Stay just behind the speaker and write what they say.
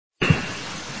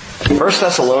1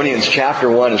 Thessalonians chapter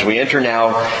 1, as we enter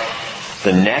now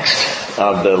the next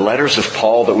of the letters of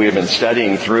Paul that we have been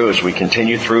studying through as we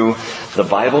continue through the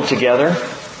Bible together. 1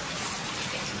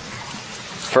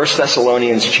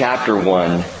 Thessalonians chapter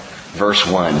 1, verse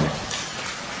 1.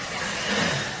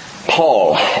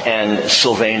 Paul and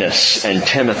Silvanus and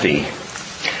Timothy,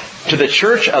 to the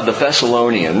church of the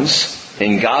Thessalonians,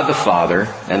 in God the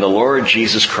Father and the Lord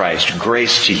Jesus Christ,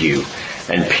 grace to you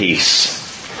and peace.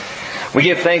 We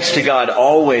give thanks to God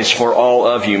always for all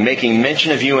of you, making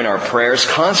mention of you in our prayers,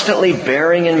 constantly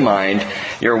bearing in mind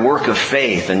your work of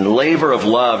faith and labor of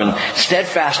love and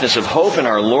steadfastness of hope in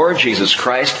our Lord Jesus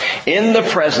Christ in the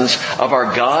presence of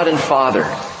our God and Father,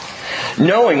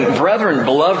 knowing, brethren,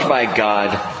 beloved by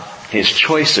God, His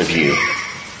choice of you.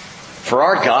 For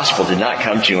our gospel did not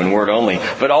come to you in word only,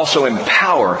 but also in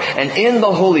power and in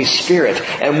the Holy Spirit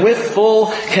and with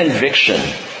full conviction,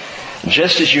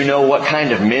 just as you know what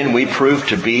kind of men we proved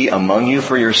to be among you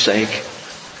for your sake.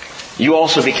 You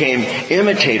also became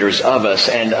imitators of us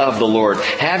and of the Lord,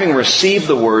 having received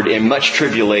the word in much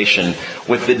tribulation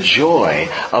with the joy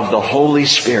of the Holy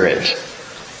Spirit,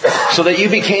 so that you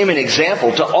became an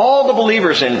example to all the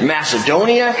believers in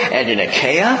Macedonia and in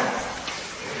Achaia.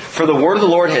 For the word of the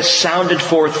Lord has sounded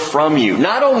forth from you,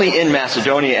 not only in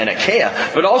Macedonia and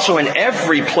Achaia, but also in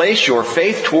every place your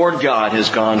faith toward God has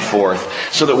gone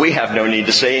forth, so that we have no need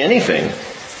to say anything.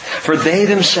 For they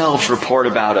themselves report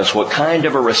about us what kind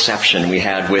of a reception we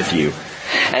had with you,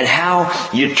 and how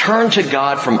you turned to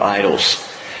God from idols,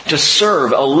 to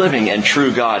serve a living and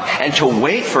true God, and to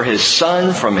wait for His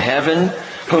Son from heaven,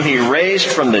 whom He raised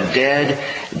from the dead,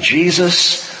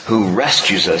 Jesus, who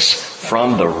rescues us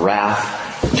from the wrath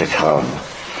to come.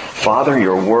 Father,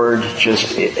 your word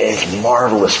just is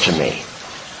marvelous to me.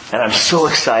 And I'm so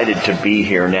excited to be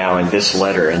here now in this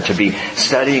letter and to be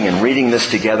studying and reading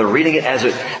this together, reading it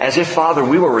as if, Father,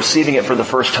 we were receiving it for the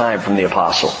first time from the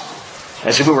apostle.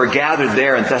 As if we were gathered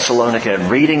there in Thessalonica and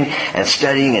reading and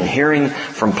studying and hearing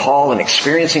from Paul and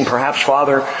experiencing perhaps,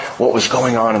 Father, what was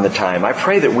going on in the time. I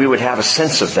pray that we would have a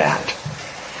sense of that.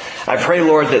 I pray,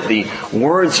 Lord, that the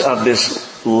words of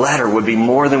this letter would be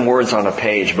more than words on a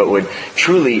page, but would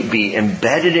truly be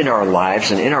embedded in our lives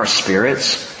and in our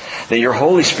spirits. That your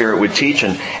Holy Spirit would teach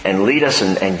and lead us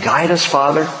and guide us,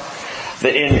 Father.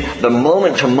 That in the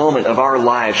moment to moment of our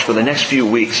lives for the next few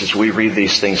weeks as we read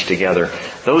these things together,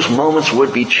 those moments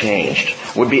would be changed,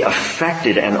 would be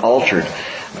affected and altered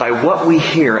by what we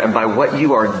hear and by what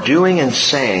you are doing and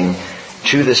saying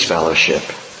to this fellowship.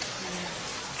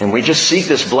 And we just seek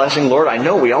this blessing, Lord. I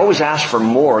know we always ask for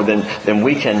more than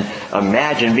we can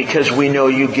imagine, because we know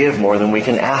you give more than we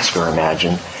can ask or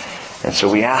imagine. And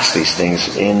so we ask these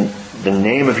things in the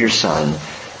name of your Son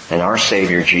and our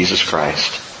Savior, Jesus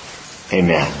Christ.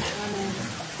 Amen.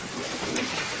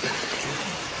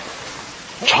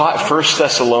 Taught 1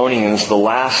 Thessalonians the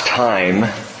last time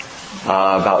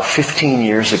about 15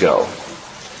 years ago.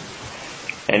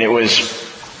 And it was,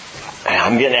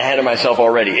 I'm getting ahead of myself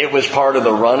already. It was part of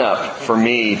the run-up for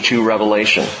me to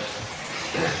Revelation.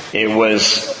 It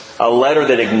was a letter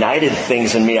that ignited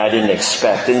things in me I didn't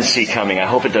expect, didn't see coming. I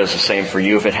hope it does the same for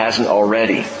you if it hasn't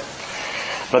already.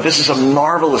 But this is a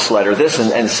marvelous letter. This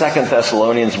and 2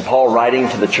 Thessalonians, and Paul writing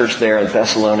to the church there in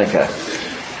Thessalonica,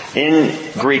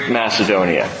 in Greek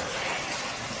Macedonia.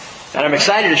 And I'm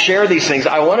excited to share these things.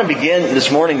 I want to begin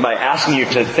this morning by asking you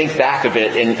to think back a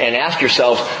bit and ask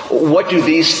yourselves, what do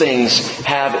these things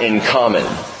have in common?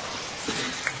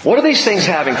 What do these things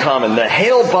have in common? The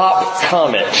Hale-Bopp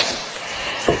comet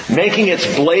making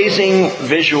its blazing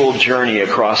visual journey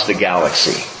across the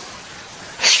galaxy.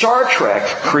 Star Trek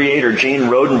creator Gene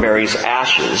Roddenberry's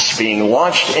ashes being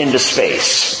launched into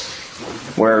space,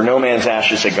 where no man's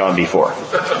ashes had gone before.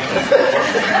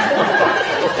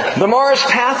 The Mars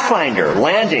Pathfinder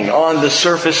landing on the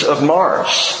surface of Mars.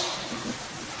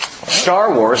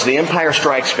 Star Wars, The Empire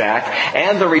Strikes Back,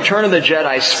 and The Return of the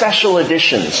Jedi special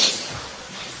editions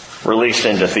released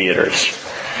into theaters.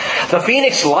 The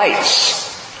Phoenix Lights,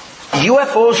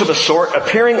 UFOs of a sort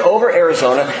appearing over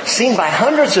Arizona, seen by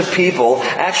hundreds of people,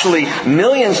 actually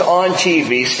millions on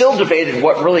TV, still debated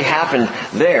what really happened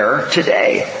there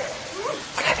today.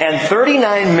 And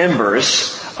 39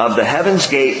 members of the Heaven's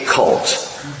Gate cult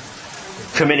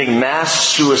committing mass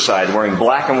suicide wearing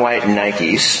black and white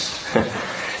Nikes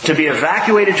to be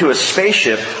evacuated to a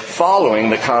spaceship following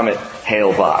the comet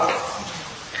Hale-Bopp.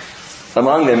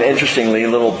 Among them, interestingly, a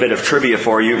little bit of trivia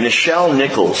for you, Nichelle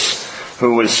Nichols,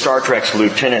 who was Star Trek's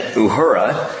Lieutenant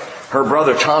Uhura, her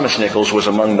brother Thomas Nichols was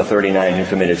among the 39 who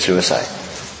committed suicide.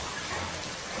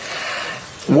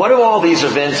 What do all these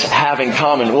events have in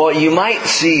common? Well, you might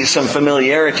see some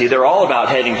familiarity. They're all about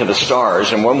heading to the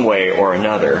stars in one way or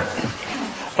another.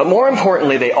 But more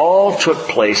importantly, they all took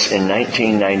place in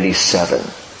 1997.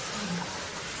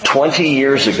 20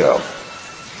 years ago.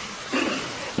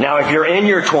 Now, if you're in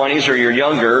your 20s or you're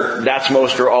younger, that's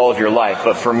most or all of your life.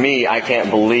 But for me, I can't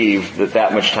believe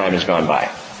that much time has gone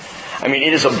by. I mean,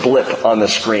 it is a blip on the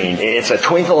screen. It's a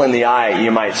twinkle in the eye,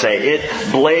 you might say.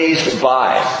 It blazed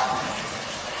by.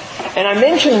 And I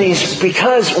mention these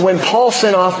because when Paul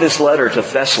sent off this letter to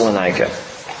Thessalonica,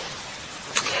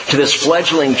 to this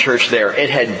fledgling church there, it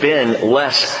had been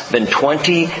less than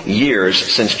 20 years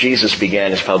since Jesus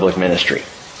began his public ministry.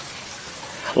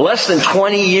 Less than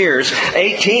 20 years,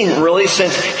 18 really,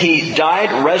 since he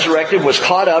died, resurrected, was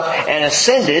caught up, and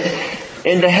ascended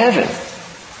into heaven.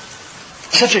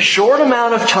 Such a short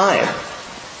amount of time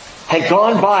had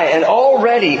gone by, and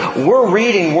already we're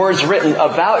reading words written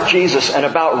about Jesus and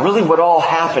about really what all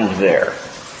happened there.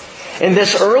 In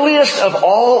this earliest of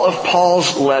all of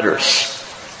Paul's letters,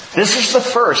 this is the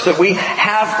first that we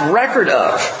have record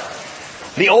of.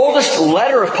 The oldest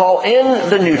letter of Paul in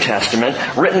the New Testament,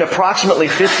 written approximately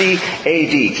 50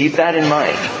 AD. Keep that in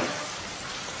mind.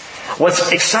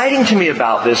 What's exciting to me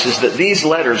about this is that these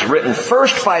letters, written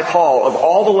first by Paul of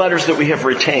all the letters that we have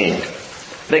retained,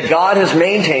 that God has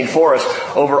maintained for us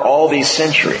over all these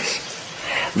centuries.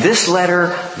 This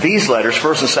letter, these letters,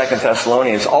 1st and 2nd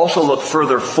Thessalonians, also look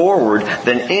further forward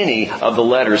than any of the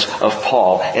letters of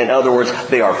Paul. In other words,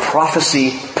 they are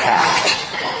prophecy-packed.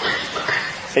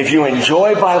 If you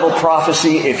enjoy Bible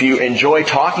prophecy, if you enjoy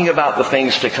talking about the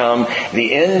things to come,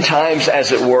 the end times,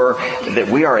 as it were, that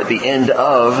we are at the end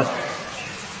of,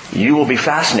 you will be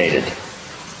fascinated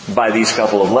by these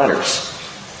couple of letters.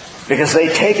 Because they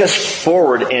take us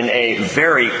forward in a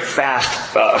very fast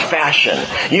fashion.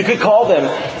 You could call them,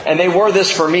 and they were this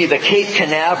for me, the Cape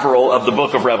Canaveral of the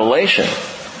book of Revelation.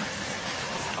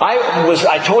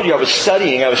 I told you I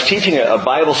was teaching a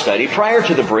Bible study prior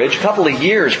to the bridge, a couple of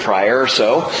years prior or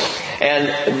so.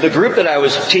 And the group that I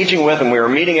was teaching with, and we were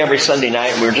meeting every Sunday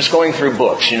night, and we were just going through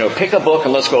books. Pick a book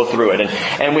and let's go through it.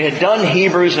 And we had done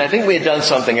Hebrews, and I think we had done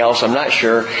something else, I'm not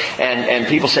sure. And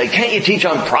people said, can't you teach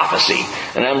on prophecy?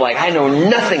 And I'm like, I know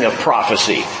nothing of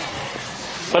prophecy.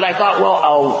 But I thought, well,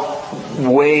 I'll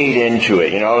wade into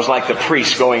it. I was like the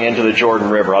priest going into the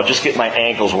Jordan River. I'll just get my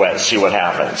ankles wet and see what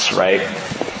happens, right?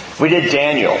 We did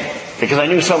Daniel, because I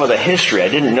knew some of the history. I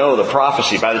didn't know the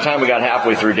prophecy. By the time we got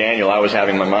halfway through Daniel, I was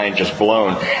having my mind just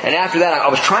blown. And after that, I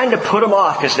was trying to put them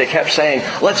off because they kept saying,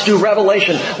 let's do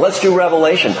Revelation, let's do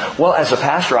Revelation. Well, as a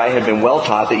pastor, I had been well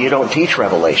taught that you don't teach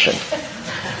Revelation.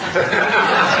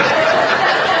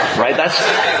 Right?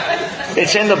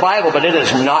 It's in the Bible, but it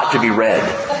is not to be read.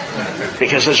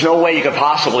 Because there's no way you could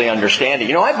possibly understand it.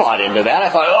 I bought into that. I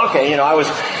thought, okay, I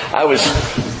was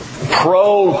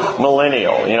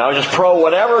pro-millennial. Just pro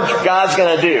whatever God's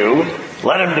going to do,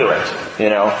 let Him do it.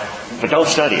 But don't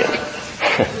study it.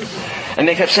 And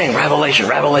they kept saying, Revelation,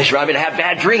 Revelation. I have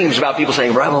bad dreams about people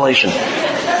saying Revelation. So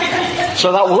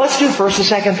I thought, well, let's do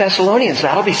 1st and 2nd Thessalonians.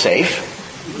 That'll be safe.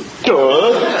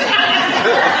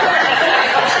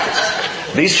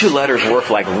 These two letters worked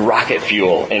like rocket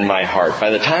fuel in my heart.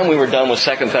 By the time we were done with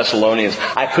 2nd Thessalonians,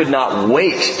 I could not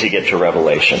wait to get to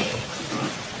Revelation.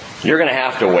 You're going to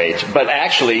have to wait. But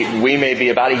actually, we may be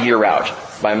about a year out,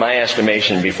 by my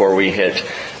estimation, before we hit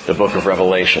the book of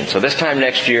Revelation. So this time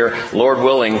next year, Lord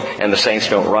willing, and the saints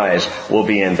don't rise, we'll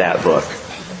be in that book.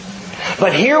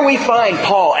 But here we find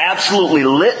Paul absolutely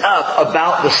lit up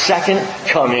about the second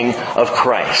coming of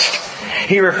Christ.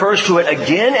 He refers to it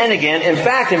again and again. In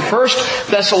fact, in 1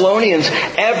 Thessalonians,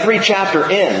 every chapter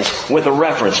ends with a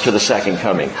reference to the second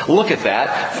coming. Look at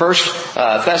that. 1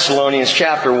 Thessalonians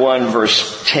chapter 1,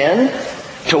 verse 10.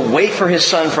 To wait for His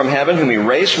Son from heaven, whom He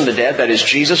raised from the dead, that is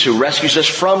Jesus, who rescues us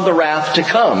from the wrath to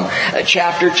come.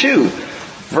 Chapter 2,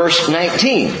 verse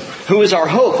 19. Who is our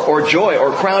hope or joy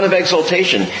or crown of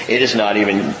exaltation? Is it not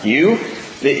even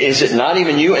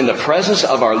you in the presence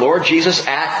of our Lord Jesus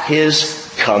at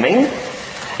His coming?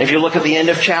 If you look at the end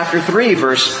of chapter 3,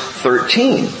 verse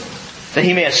 13, that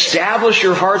He may establish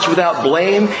your hearts without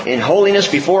blame in holiness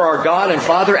before our God and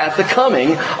Father at the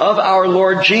coming of our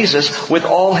Lord Jesus with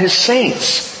all His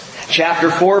saints.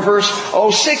 Chapter 4, verse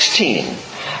 16.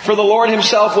 For the Lord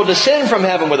Himself will descend from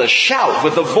heaven with a shout,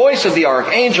 with the voice of the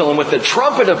archangel, and with the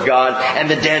trumpet of God, and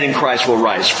the dead in Christ will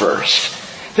rise first.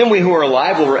 Then we who are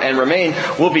alive and remain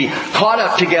will be caught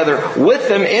up together with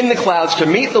them in the clouds to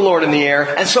meet the Lord in the air,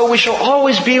 and so we shall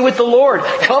always be with the Lord.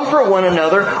 Comfort one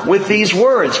another with these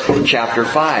words. Chapter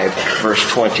 5, verse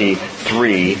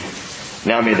 23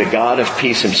 Now may the God of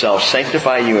peace himself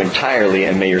sanctify you entirely,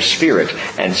 and may your spirit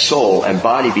and soul and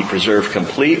body be preserved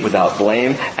complete without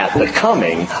blame at the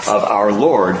coming of our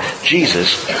Lord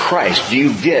Jesus Christ. Do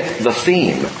you get the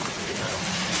theme?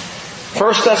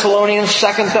 1 Thessalonians, 2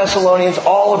 Thessalonians,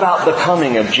 all about the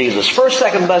coming of Jesus. 1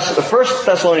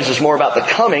 Thessalonians is more about the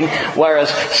coming,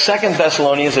 whereas 2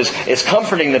 Thessalonians is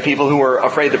comforting the people who were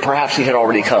afraid that perhaps he had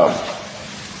already come.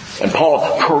 And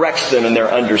Paul corrects them in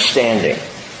their understanding.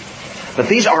 But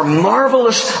these are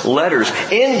marvelous letters.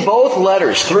 In both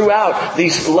letters, throughout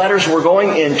these letters we're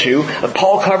going into,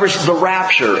 Paul covers the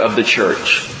rapture of the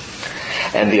church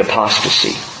and the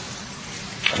apostasy.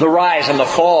 The rise and the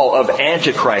fall of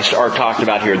Antichrist are talked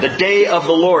about here. The day of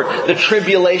the Lord, the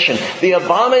tribulation, the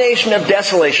abomination of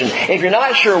desolation. If you're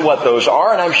not sure what those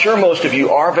are, and I'm sure most of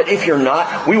you are, but if you're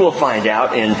not, we will find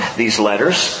out in these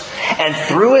letters. And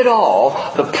through it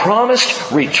all, the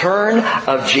promised return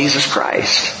of Jesus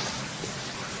Christ.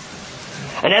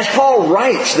 And as Paul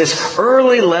writes this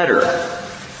early letter,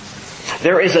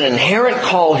 there is an inherent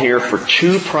call here for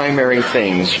two primary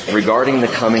things regarding the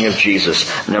coming of Jesus.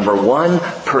 Number one,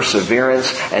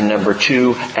 perseverance, and number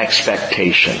two,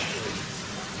 expectation.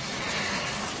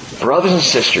 Brothers and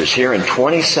sisters, here in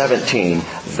 2017,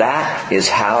 that is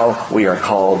how we are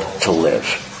called to live.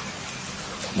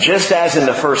 Just as in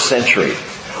the first century,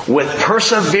 with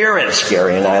perseverance,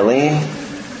 Gary and Eileen,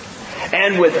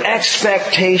 and with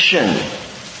expectation.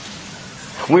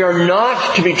 We are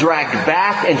not to be dragged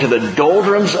back into the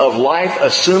doldrums of life,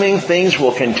 assuming things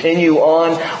will continue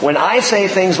on. When I say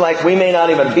things like, we may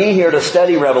not even be here to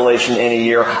study Revelation in a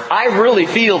year, I really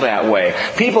feel that way.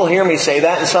 People hear me say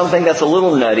that and something that's a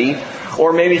little nutty,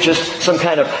 or maybe just some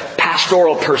kind of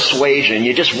pastoral persuasion.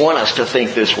 You just want us to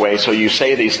think this way, so you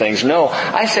say these things. No,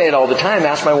 I say it all the time.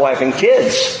 Ask my wife and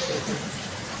kids.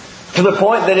 To the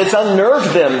point that it's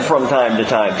unnerved them from time to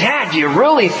time. Dad, do you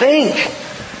really think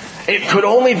it could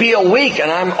only be a week?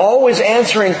 And I'm always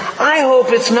answering, I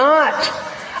hope it's not.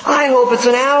 I hope it's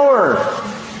an hour.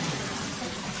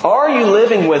 Are you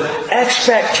living with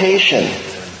expectation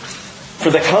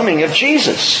for the coming of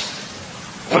Jesus?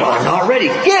 But I'm not ready.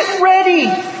 Get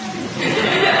ready!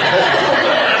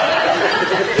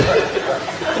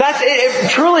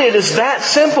 Truly it is that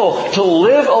simple to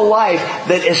live a life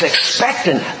that is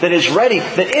expectant, that is ready,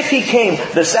 that if He came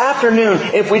this afternoon,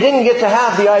 if we didn't get to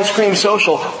have the ice cream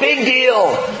social, big deal.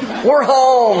 We're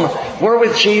home. We're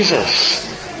with Jesus.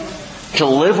 To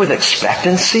live with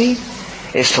expectancy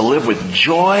is to live with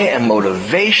joy and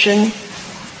motivation,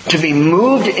 to be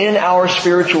moved in our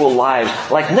spiritual lives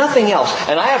like nothing else.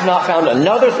 And I have not found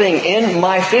another thing in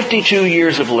my 52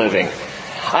 years of living.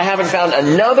 I haven't found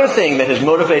another thing that has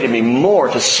motivated me more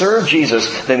to serve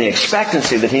Jesus than the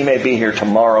expectancy that He may be here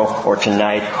tomorrow or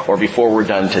tonight or before we're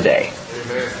done today.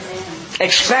 Amen.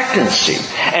 Expectancy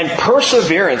and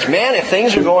perseverance. Man, if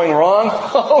things are going wrong,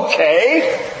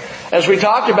 okay. As we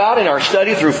talked about in our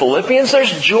study through Philippians,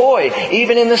 there's joy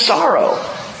even in the sorrow.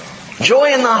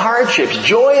 Joy in the hardships,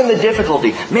 joy in the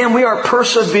difficulty. Man, we are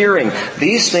persevering.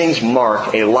 These things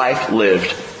mark a life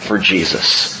lived for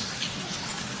Jesus.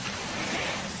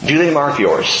 Do they mark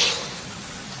yours?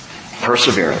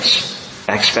 Perseverance,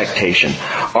 expectation.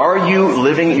 Are you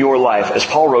living your life, as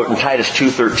Paul wrote in Titus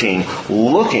 2:13,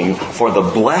 looking for the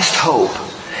blessed hope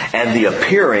and the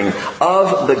appearing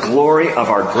of the glory of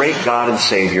our great God and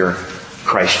Savior,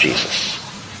 Christ Jesus?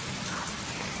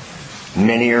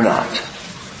 Many are not.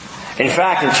 In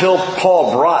fact, until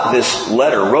Paul wrote this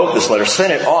letter,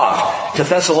 sent it off to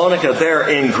Thessalonica there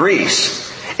in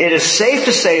Greece, it is safe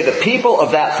to say the people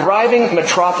of that thriving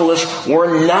metropolis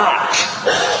were not.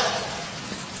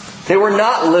 They were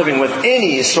not living with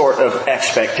any sort of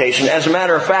expectation. As a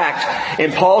matter of fact,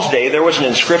 in Paul's day, there was an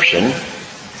inscription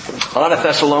on a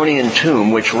Thessalonian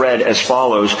tomb which read as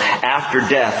follows: "After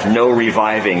death, no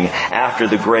reviving. After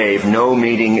the grave, no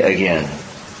meeting again."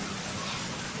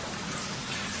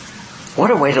 What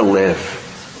a way to live.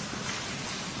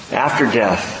 After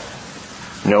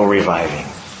death, no reviving.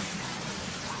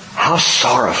 How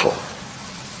sorrowful.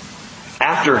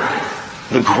 After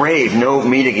the grave, no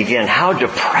meeting again. How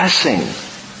depressing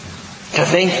to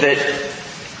think that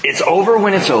it's over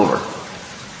when it's over.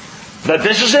 That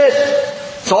this is it.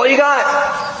 It's all you got.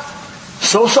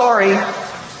 So sorry.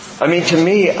 I mean, to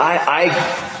me, I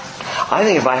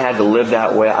think if I had to live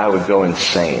that way, I would go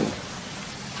insane.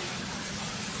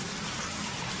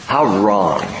 How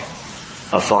wrong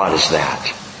a thought is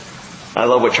that? I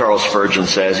love what Charles Spurgeon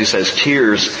says. He says,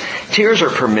 tears are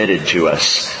permitted to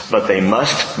us, but they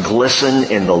must glisten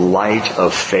in the light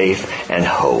of faith and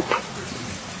hope.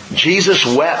 Jesus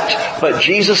wept, but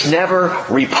Jesus never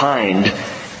repined.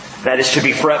 That is to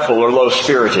be fretful or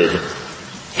low-spirited.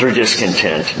 through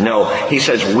discontent. No, he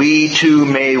says, we too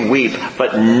may weep,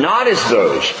 but not as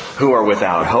those who are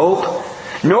without hope,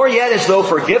 nor yet as though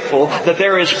forgetful that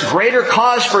there is greater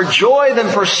cause for joy than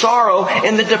for sorrow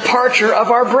in the departure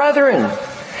of our brethren.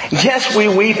 Yes, we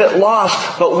weep at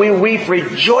loss, but we weep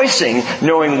rejoicing,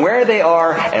 knowing where they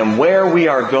are and where we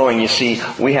are going. You see,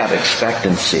 we have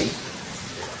expectancy,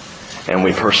 and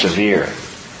we persevere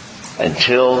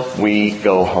until we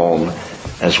go home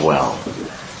as well.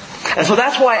 And so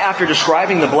that's why after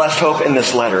describing the blessed hope in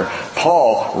this letter,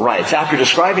 Paul writes, after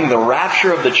describing the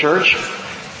rapture of the church,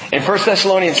 in 1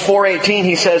 Thessalonians 4:18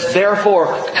 he says,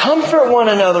 therefore, comfort one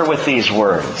another with these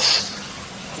words.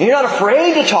 You're not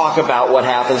afraid to talk about what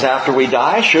happens after we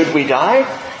die, should we die.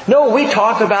 No, we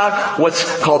talk about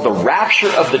what's called the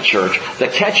rapture of the church, the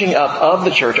catching up of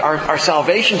the church, our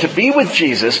salvation to be with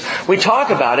Jesus. We talk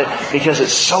about it because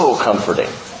it's so comforting.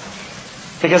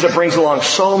 Because it brings along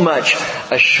so much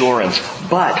assurance.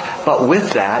 But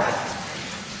with that,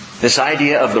 this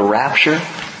idea of the rapture,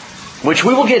 which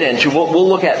we will get into, we'll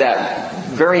look at that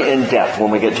very in depth when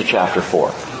we get to chapter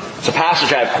 4. It's a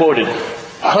passage I've quoted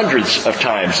hundreds of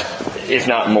times, if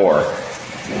not more.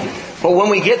 But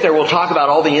when we get there, we'll talk about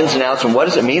all the ins and outs and what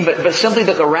does it mean, but simply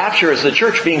that the rapture is the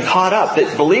church being caught up,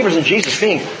 that believers in Jesus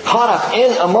being caught up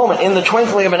in a moment, in the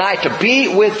twinkling of an eye, to be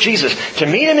with Jesus, to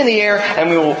meet Him in the air, and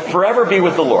we will forever be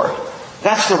with the Lord.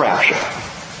 That's the rapture.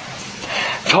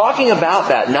 Talking about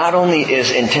that not only is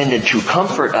intended to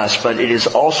comfort us, but it is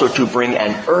also to bring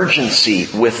an urgency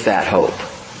with that hope.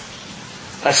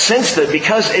 A sense that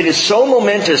because it is so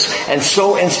momentous and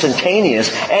so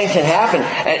instantaneous and can happen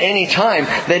at any time,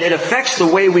 that it affects the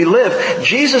way we live.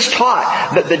 Jesus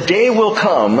taught that the day will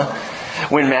come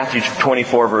when Matthew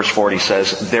 24 verse 40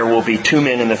 says, there will be 2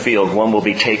 men in the field, one will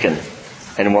be taken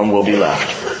and one will be left.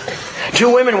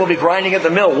 2 women will be grinding at the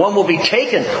mill. One will be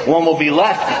taken, one will be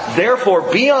left.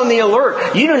 Therefore, be on the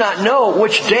alert. You do not know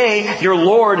which day your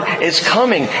Lord is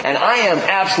coming. And I am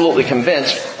absolutely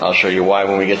convinced, I'll show you why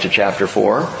when we get to chapter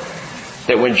 4,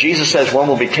 that when Jesus says one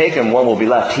will be taken, one will be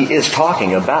left, He is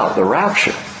talking about the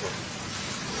rapture.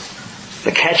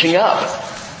 The catching up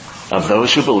of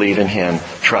those who believe in Him,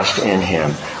 trust in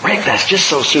Him. Rick, that's just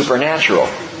so supernatural.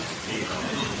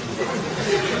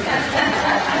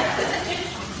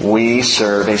 We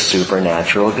serve a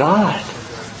supernatural God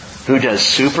who does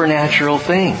supernatural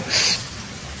things.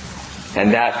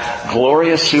 And that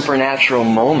glorious supernatural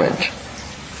moment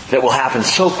that will happen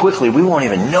so quickly we won't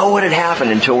even know what had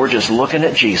happened until we're just looking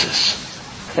at Jesus.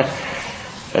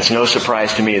 That's no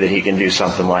surprise to me that He can do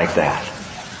something like that.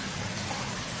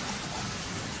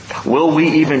 Will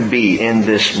we even be in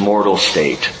this mortal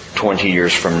state 20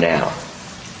 years from now?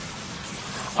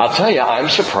 I'll tell you, I'm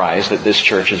surprised that this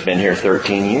church has been here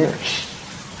 13 years.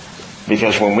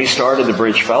 Because when we started the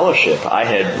Bridge Fellowship, I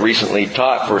had recently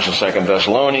taught 1st and 2nd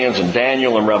Thessalonians and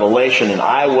Daniel and Revelation, and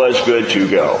I was good to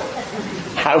go.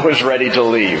 I was ready to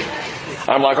leave.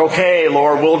 I'm like, okay,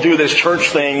 Lord, we'll do this church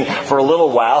thing for a little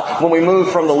while. When we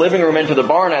moved from the living room into the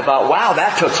barn, I thought, wow,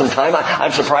 that took some time.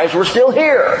 I'm surprised we're still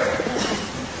here.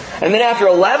 And then after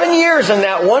 11 years in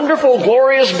that wonderful,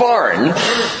 glorious barn,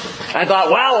 I thought,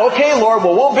 wow, okay, Lord,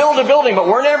 well, we'll build a building, but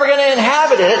we're never going to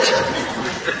inhabit it.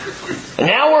 And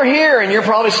now we're here, and you're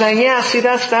probably saying, yeah, see,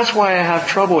 that's why I have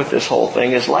trouble with this whole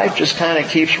thing, is life just kind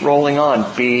of keeps rolling on.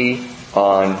 Be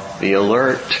on the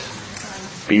alert.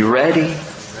 Be ready.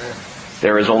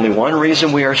 There is only one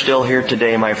reason we are still here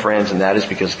today, my friends, and that is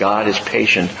because God is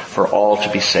patient for all to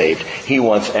be saved. He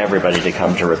wants everybody to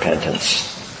come to repentance.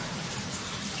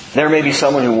 There may be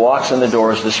someone who walks in the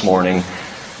doors this morning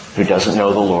who doesn't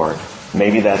know the Lord.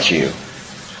 Maybe that's you.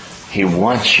 He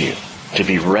wants you to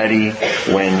be ready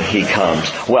when He comes.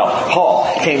 Well, Paul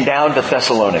came down to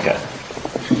Thessalonica.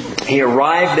 He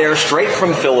arrived there straight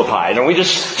from Philippi. And we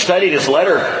just studied his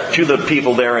letter to the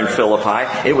people there in Philippi.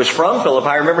 It was from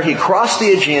Philippi. Remember, he crossed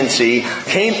the Aegean Sea,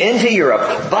 came into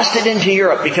Europe, busted into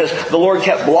Europe because the Lord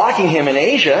kept blocking him in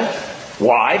Asia.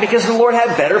 Why? Because the Lord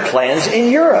had better plans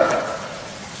in Europe.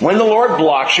 When the Lord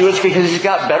blocks you, it's because He's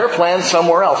got better plans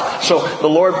somewhere else. So the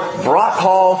Lord brought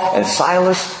Paul and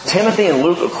Silas, Timothy and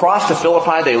Luke across to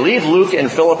Philippi. They leave Luke in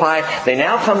Philippi. They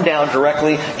now come down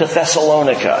directly to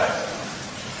Thessalonica.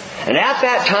 And at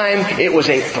that time, it was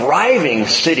a thriving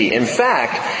city. In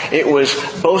fact, it was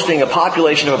boasting a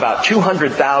population of about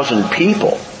 200,000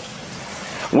 people,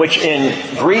 which in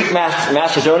Greek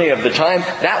Macedonia of the time,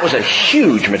 that was a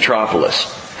huge metropolis.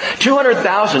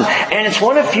 200,000, and it's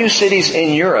one of few cities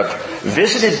in Europe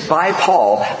visited by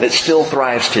Paul that still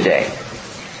thrives today.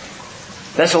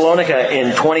 Thessalonica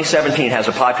in 2017 has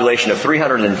a population of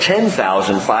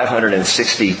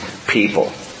 310,560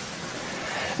 people.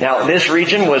 Now, this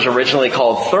region was originally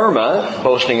called Therma,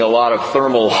 boasting a lot of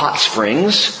thermal hot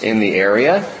springs in the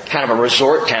area. Kind of a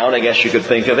resort town, I guess you could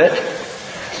think of it.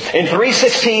 In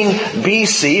 316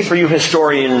 BC, for you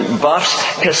historian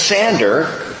buffs, Cassander,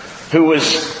 who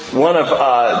was one of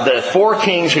the 4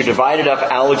 kings who divided up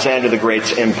Alexander the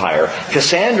Great's empire.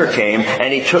 Cassander came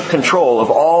and he took control of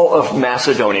all of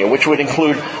Macedonia, which would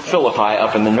include Philippi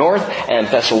up in the north and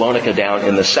Thessalonica down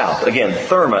in the south. Again,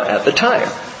 Therma at the time.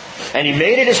 And he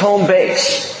made it his home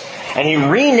base. And he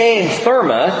renamed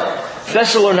Therma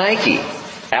Thessaloniki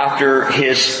after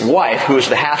his wife, who was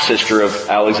the half-sister of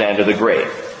Alexander the Great.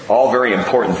 All very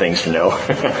important things to know.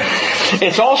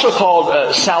 It's also called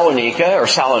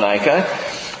Salonika,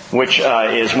 which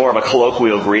is more of a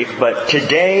colloquial Greek. But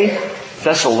today,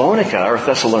 Thessalonica, or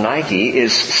Thessaloniki,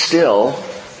 is still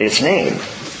its name.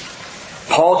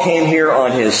 Paul came here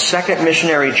on his second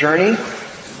missionary journey,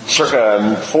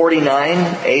 circa 49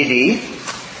 AD.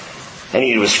 And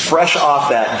he was fresh off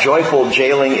that joyful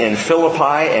jailing in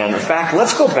Philippi. And in fact,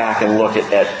 let's go back and look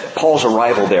at Paul's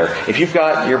arrival there. If you've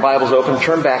got your Bibles open,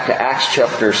 turn back to Acts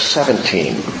chapter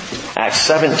 17. Acts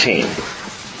 17.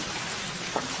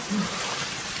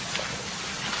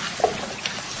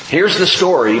 Here's the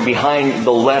story behind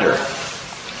the letter,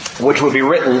 which will be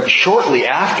written shortly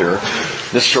after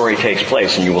this story takes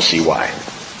place, and you will see why.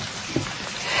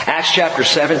 Acts chapter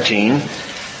 17,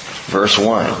 verse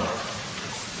 1.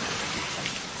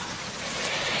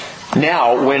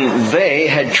 Now, when they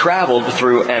had traveled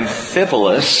through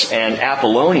Amphipolis and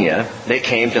Apollonia, they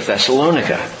came to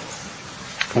Thessalonica,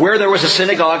 where there was a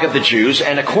synagogue of the Jews,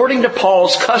 and according to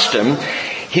Paul's custom,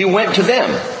 he went to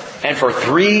them, and for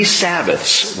 3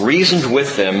 Sabbaths reasoned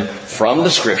with them from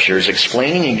the Scriptures,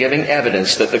 explaining and giving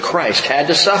evidence that the Christ had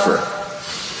to suffer,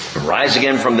 rise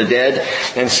again from the dead,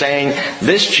 and saying,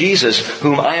 "This Jesus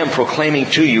whom I am proclaiming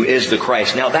to you is the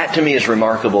Christ." Now that to me is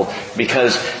remarkable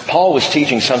because Paul was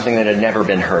teaching something that had never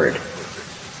been heard.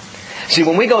 See,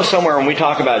 when we go somewhere and we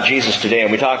talk about Jesus today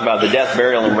and we talk about the death,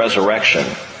 burial, and resurrection,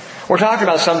 we're talking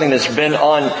about something that's been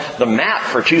on the map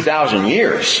for 2,000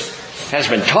 years. Has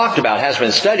been talked about, has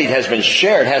been studied, has been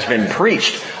shared, has been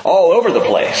preached all over the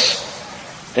place.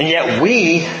 And yet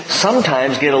we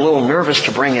sometimes get a little nervous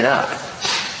to bring it up.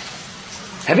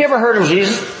 Have you ever heard of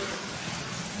Jesus?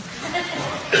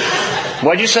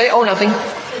 What'd you say? Oh, nothing.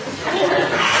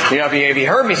 You know, if you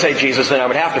heard me say Jesus, then I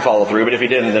would have to follow through. But if you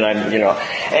didn't, then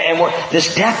And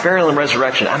this death, burial, and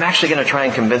resurrection, I'm actually going to try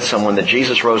and convince someone that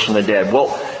Jesus rose from the dead.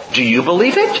 Well, do you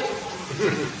believe it?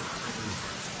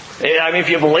 I mean, if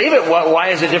you believe it, why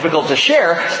is it difficult to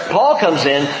share? Paul comes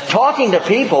in talking to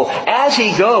people as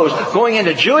he goes, going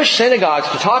into Jewish synagogues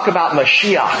to talk about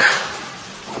Mashiach.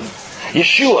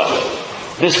 Yeshua.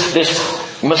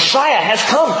 This Messiah has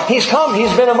come. He's come.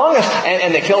 He's been among us.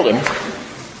 And they killed him.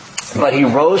 But he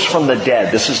rose from the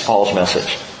dead. This is Paul's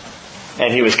message.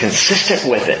 And he was consistent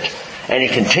with it. And he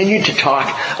continued to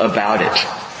talk about it.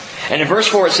 And in verse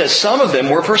 4 it says, some of them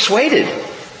were persuaded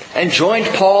and joined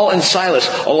Paul and Silas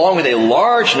along with a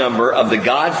large number of the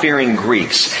God-fearing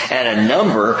Greeks and a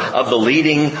number of the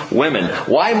leading women.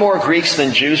 Why more Greeks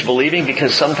than Jews believing?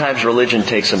 Because sometimes religion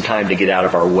takes some time to get out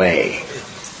of our way.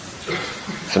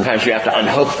 Sometimes we have to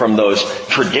unhook from those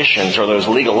traditions or those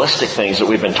legalistic things that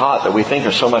we've been taught that we think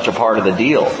are so much a part of the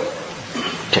deal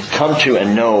to come to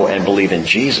and know and believe in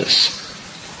Jesus.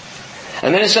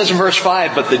 And then it says in verse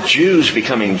 5, but the Jews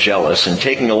becoming jealous and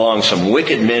taking along some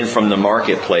wicked men from the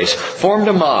marketplace, formed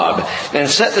a mob and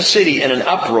set the city in an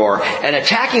uproar, and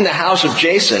attacking the house of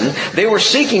Jason, they were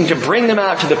seeking to bring them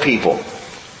out to the people.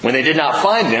 When they did not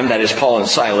find them, that is Paul and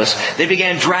Silas, they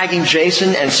began dragging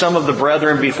Jason and some of the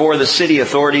brethren before the city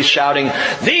authorities, shouting,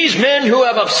 these men who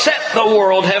have upset the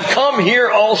world have come here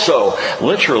also.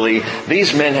 Literally,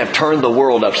 these men have turned the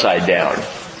world upside down.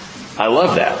 I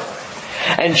love that.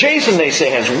 And Jason, they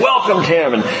say, has welcomed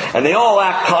him, and they all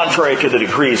act contrary to the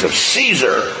decrees of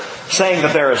Caesar, saying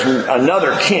that there is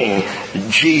another king,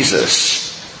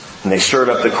 Jesus. And they stirred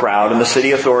up the crowd and the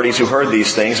city authorities who heard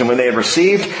these things, and when they had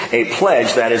received a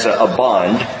pledge, that is a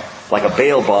bond, like a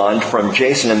bail bond from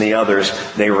Jason and the others,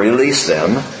 they released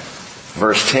them.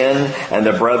 Verse 10, and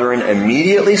the brethren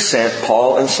immediately sent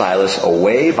Paul and Silas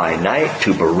away by night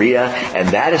to Berea, and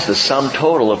that is the sum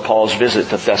total of Paul's visit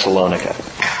to Thessalonica.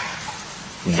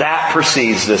 That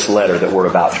precedes this letter that we're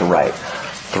about to write.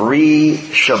 3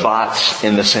 Shabbats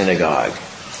in the synagogue.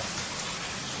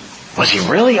 Was he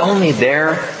really only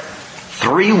there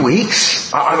 3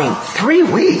 weeks? 3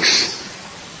 weeks.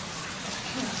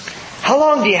 How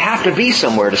long do you have to be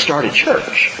somewhere to start a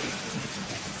church?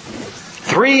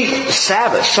 3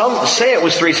 Sabbaths. Some say it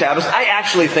was 3 Sabbaths. I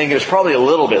actually think it was probably a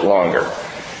little bit longer.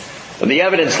 The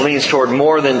evidence leans toward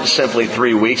more than simply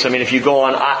 3 weeks. I mean, if you go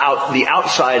on the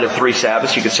outside of 3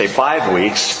 Sabbaths, you could say 5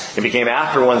 weeks. It became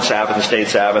after one Sabbath, the state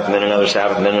Sabbath, and then another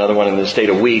Sabbath, and then another one in the state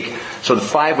a week. So the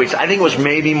 5 weeks, I think it was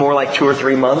maybe more like 2 or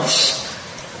 3 months.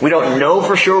 We don't know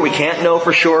for sure. We can't know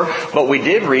for sure. But we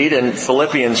did read in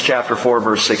Philippians chapter 4,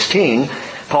 verse 16,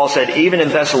 Paul said, even in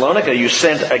Thessalonica, you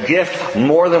sent a gift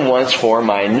more than once for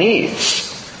my needs.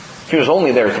 If he was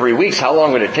only there 3 weeks, how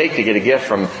long would it take to get a gift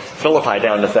from Philippi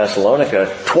down to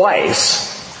Thessalonica?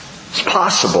 Twice. It's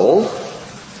possible.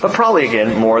 But probably,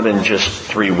 again, more than just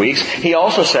 3 weeks. He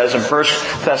also says in 1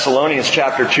 Thessalonians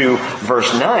chapter 2,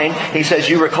 verse 9, he says,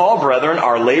 you recall, brethren,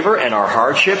 our labor and our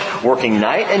hardship, working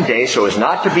night and day so as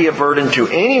not to be a burden to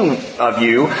any of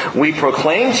you. We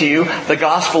proclaim to you the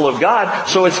gospel of God.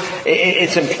 So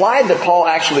it's implied that Paul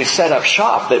actually set up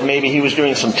shop, that maybe he was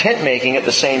doing some tent making at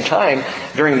the same time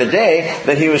during the day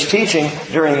that he was teaching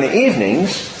during the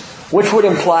evenings, which would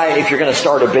imply if you're going to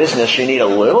start a business, you need a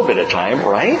little bit of time,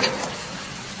 right?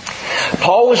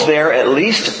 Paul was there at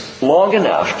least long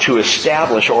enough to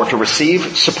establish or to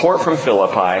receive support from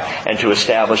Philippi and to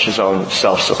establish his own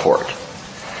self-support.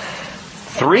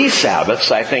 3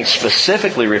 Sabbaths, I think,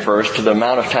 specifically refers to the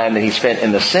amount of time that he spent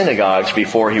in the synagogues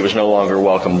before he was no longer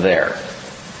welcome there.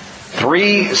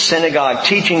 3 synagogue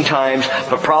teaching times,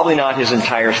 but probably not his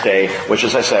entire stay, which,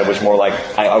 as I said, was more like,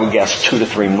 I would guess, 2 to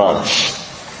 3 months.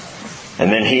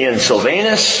 And then he and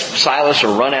Silas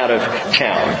are run out of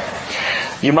town.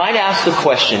 You might ask the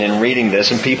question in reading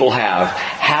this, and people have,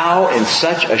 how in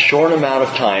such a short amount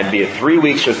of time, be it 3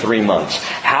 weeks or 3 months,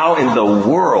 how in the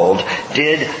world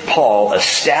did Paul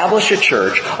establish a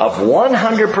church of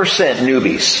 100%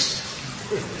 newbies?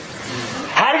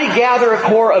 How did he gather a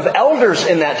core of elders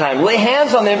in that time, lay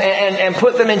hands on them and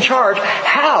put them in charge?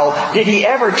 How did he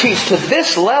ever teach to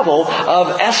this level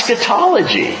of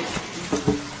eschatology?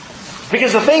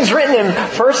 Because the things written in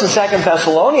 1st and 2nd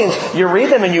Thessalonians, you read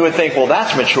them and you would think, well,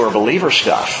 that's mature believer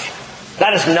stuff.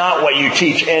 That is not what you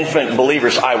teach infant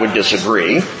believers. I would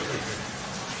disagree.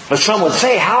 But some would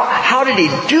say, how did he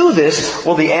do this?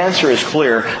 Well, the answer is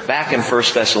clear. Back in 1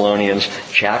 Thessalonians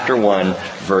chapter 1,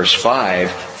 verse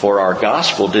 5, for our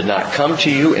gospel did not come to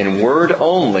you in word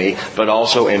only, but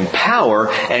also in power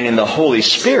and in the Holy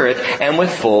Spirit and with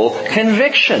full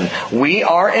conviction. We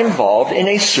are involved in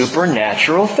a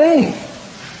supernatural thing.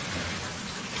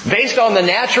 Based on the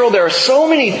natural, there are so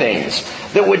many things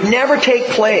that would never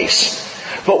take place.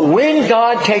 But when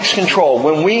God takes control,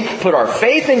 when we put our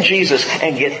faith in Jesus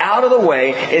and get out of the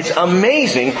way, it's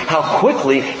amazing how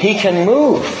quickly He can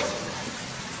move.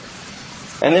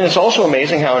 And then it's also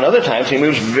amazing how in other times He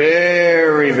moves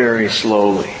very, very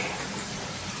slowly.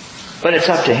 But it's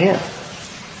up to Him.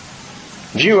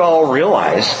 Do you all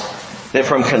realize that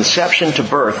from conception to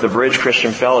birth, the Bridge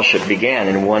Christian Fellowship began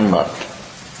in 1 month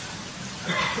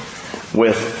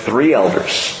with 3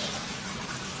 elders?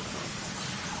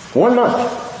 1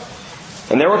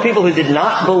 month. And there were people who did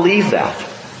not believe that.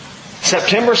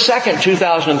 September 2nd,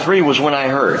 2003 was when I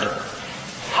heard.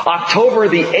 October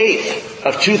the 8th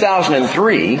of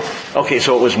 2003, okay,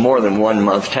 so it was more than 1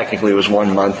 month. Technically it was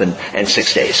 1 month and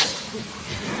 6 days.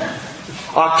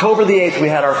 October the 8th, we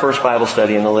had our first Bible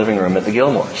study in the living room at the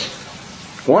Gilmores.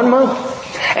 1 month.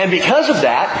 And because of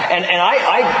that, and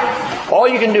I all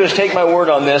you can do is take my word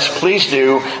on this, please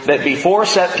do, that before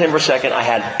September 2nd, I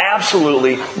had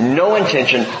absolutely no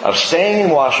intention of staying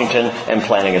in Washington and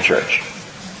planting a church.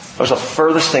 It was the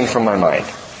furthest thing from my mind.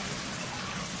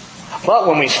 But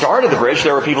when we started the Bridge,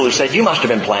 there were people who said, you must have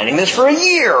been planning this for a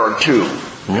year or 2.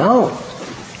 No.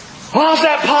 How's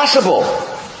that possible?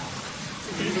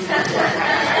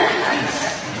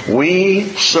 We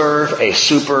serve a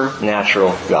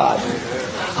supernatural God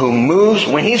who moves,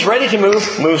 when He's ready to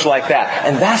move, moves like that.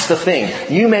 And that's the thing.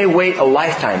 You may wait a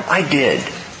lifetime. I did.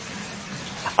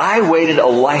 I waited a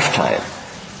lifetime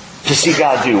to see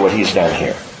God do what He's done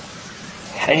here.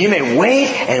 And you may wait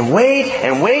and wait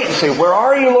and wait and say, where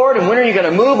are you, Lord? And when are you going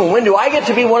to move? And when do I get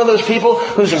to be one of those people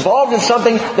who's involved in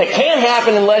something that can't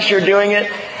happen unless you're doing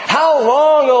it? How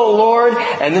long, oh Lord?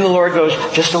 And then the Lord goes,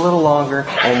 just a little longer.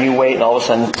 And you wait and all of a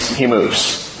sudden He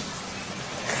moves.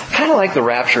 Kind of like the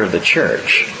rapture of the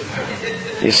church.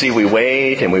 You see, we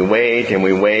wait and we wait and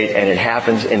we wait, and it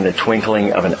happens in the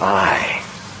twinkling of an eye.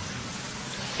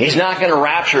 He's not going to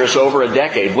rapture us over a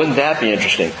decade. Wouldn't that be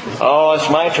interesting? Oh, it's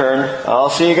my turn. I'll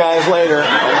see you guys later.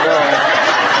 I'm going.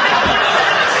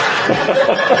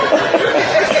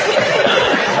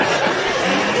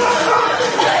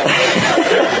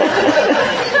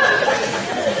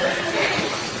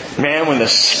 Man, when the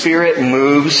Spirit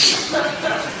moves,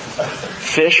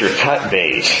 fish are cut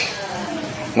bait.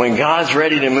 When God's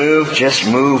ready to move, just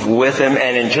move with Him.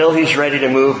 And until He's ready to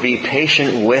move, be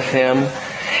patient with Him.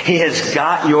 He has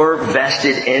got your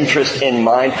vested interest in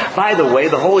mind. By the way,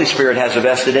 the Holy Spirit has a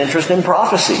vested interest in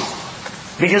prophecy,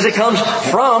 because it comes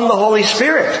from the Holy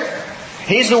Spirit.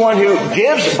 He's the one who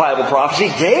gives Bible prophecy,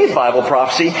 gave Bible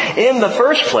prophecy in the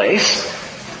first place.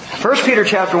 1 Peter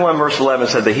chapter 1 verse 11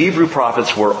 said the Hebrew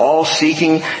prophets were all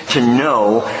seeking to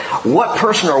know what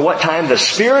person or what time the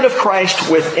Spirit of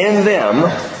Christ within them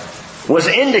was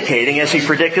indicating as He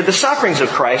predicted the sufferings of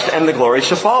Christ and the glories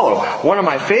to follow. One of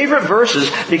my favorite verses,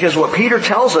 because what Peter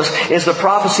tells us is the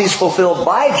prophecies fulfilled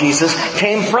by Jesus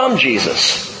came from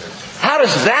Jesus. How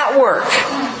does that work?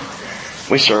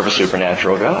 We serve a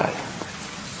supernatural God.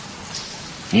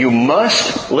 You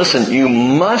must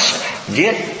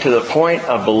get to the point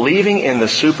of believing in the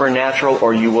supernatural,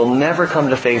 or you will never come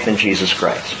to faith in Jesus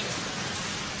Christ.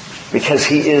 Because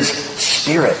He is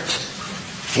Spirit.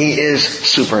 He is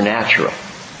supernatural.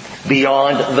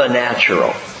 Beyond the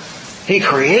natural. He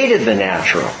created the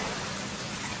natural.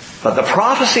 But the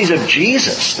prophecies of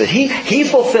Jesus that He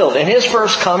fulfilled in His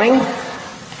first coming,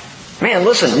 man,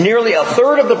 listen, nearly a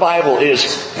third of the Bible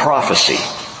is prophecy.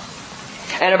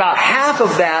 And about half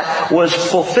of that was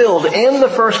fulfilled in the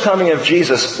first coming of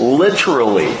Jesus,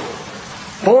 literally.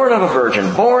 Born of a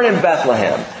virgin, born in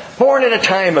Bethlehem, born at a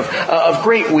time of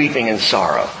great weeping and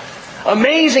sorrow.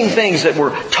 Amazing things that were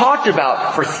talked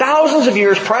about for thousands of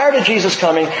years prior to Jesus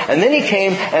coming, and then He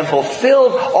came and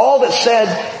fulfilled all that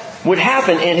said would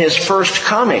happen in His first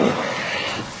coming.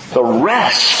 The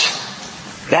rest,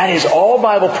 that is all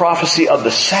Bible prophecy of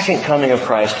the second coming of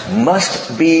Christ,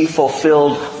 must be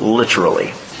fulfilled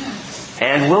literally.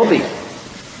 And will be.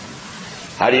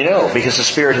 How do you know? Because the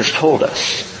Spirit has told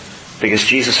us. Because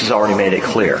Jesus has already made it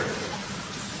clear.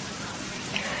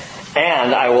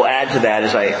 And I will add to that,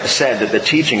 as I said, that the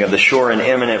teaching of the sure and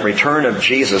imminent return of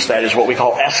Jesus, that is what we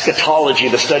call eschatology,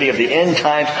 the study of the end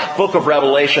times, book of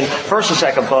Revelation,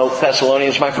 1st and 2nd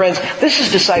Thessalonians. My friends, this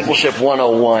is discipleship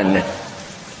 101.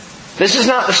 This is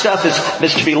not the stuff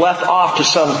that's to be left off to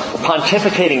some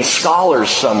pontificating scholars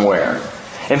somewhere.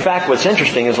 In fact, what's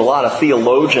interesting is a lot of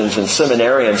theologians and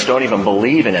seminarians don't even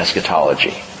believe in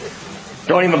eschatology.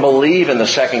 Don't even believe in the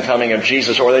second coming of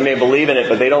Jesus, or they may believe in it,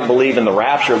 but they don't believe in the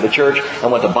rapture of the church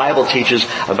and what the Bible teaches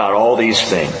about all these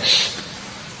things.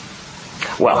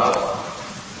 Well,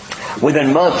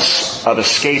 within months of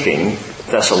escaping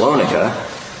Thessalonica,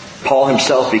 Paul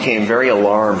himself became very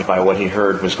alarmed by what he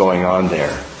heard was going on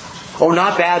there. Oh,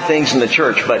 not bad things in the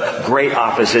church, but great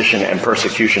opposition and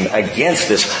persecution against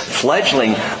this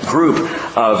fledgling group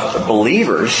of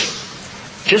believers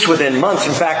just within months.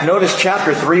 In fact, notice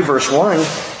chapter 3 verse 1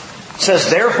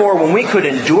 says, "Therefore, when we could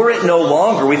endure it no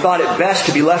longer, we thought it best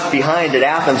to be left behind at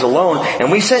Athens alone.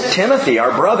 And we sent Timothy,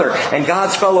 our brother and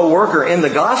God's fellow worker in the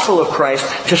gospel of Christ,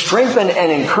 to strengthen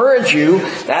and encourage you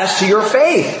as to your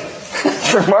faith."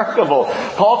 It's remarkable.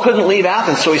 Paul couldn't leave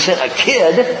Athens, so he sent a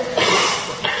kid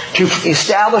to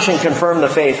establish and confirm the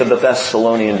faith of the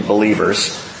Thessalonian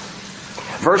believers.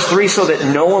 Verse 3, "So that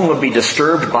no one would be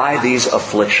disturbed by these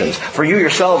afflictions. For you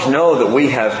yourselves know that we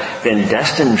have been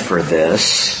destined for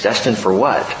this." Destined for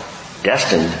what?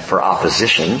 Destined for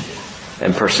opposition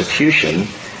and persecution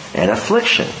and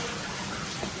affliction.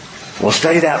 We'll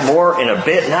study that more in a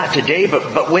bit, not today,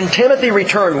 but when Timothy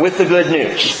returned with the good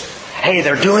news. Hey,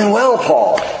 they're doing well,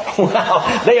 Paul.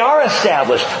 Wow, they are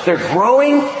established. They're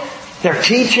growing, they're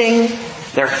teaching,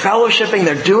 they're fellowshipping,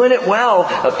 they're doing it well.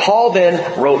 Paul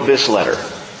then wrote this letter.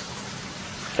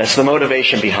 That's the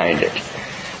motivation behind it.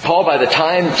 Paul, by the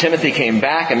time Timothy came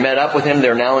back and met up with him,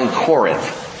 they're now in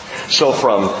Corinth. So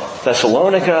from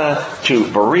Thessalonica to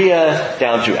Berea,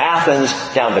 down to Athens,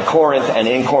 down to Corinth, and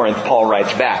in Corinth, Paul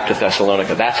writes back to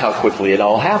Thessalonica. That's how quickly it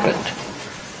all happened.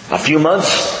 A few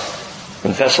months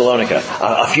in Thessalonica.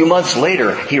 A few months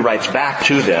later, he writes back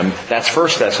to them. That's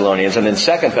 1 Thessalonians. And then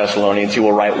 2 Thessalonians, he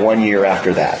will write 1 year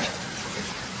after that.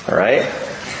 All right?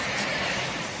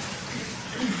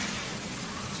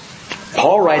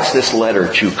 Paul writes this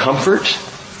letter to comfort.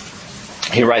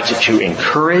 He writes it to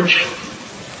encourage.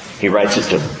 He writes it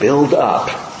to build up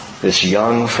this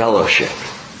young fellowship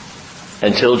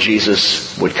until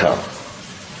Jesus would come.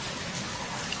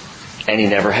 And he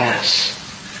never has.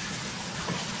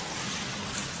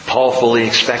 Paul fully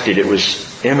expected it was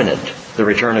imminent, the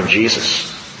return of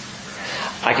Jesus.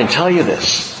 I can tell you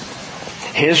this.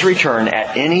 His return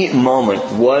at any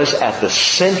moment was at the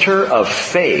center of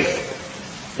faith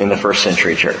in the first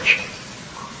century church.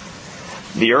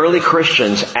 The early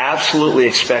Christians absolutely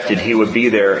expected he would be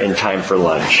there in time for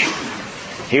lunch.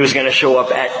 He was going to show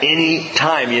up at any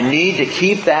time. You need to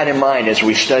keep that in mind as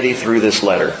we study through this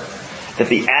letter. that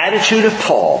the attitude of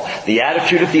Paul, the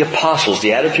attitude of the apostles,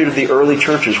 the attitude of the early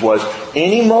churches was,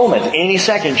 any moment, any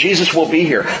second, Jesus will be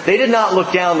here. They did not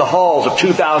look down the halls of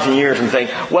 2,000 years and think,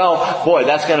 well, boy,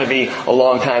 that's going to be a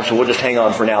long time, so we'll just hang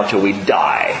on for now till we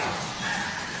die.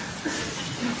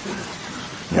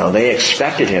 No, they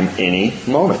expected Him any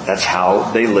moment. That's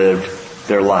how they lived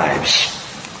their lives.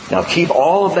 Now keep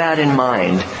all of that in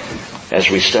mind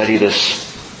as we study this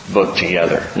book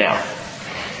together. Now,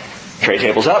 tray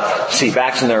tables up, seat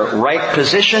backs in their right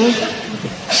position,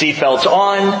 seat belts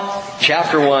on,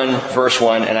 chapter 1, verse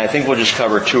 1, and I think we'll just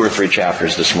cover 2 or 3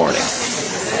 chapters this morning.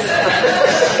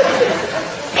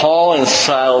 Paul and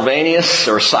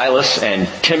Silas and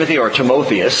Timothy or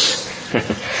Timotheus,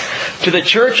 to the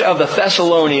church of the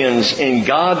Thessalonians in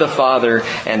God the Father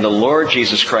and the Lord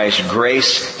Jesus Christ,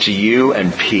 grace to you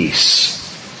and peace.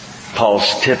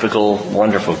 Paul's typical,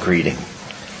 wonderful greeting.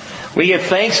 We give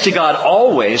thanks to God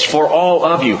always for all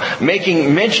of you,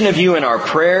 making mention of you in our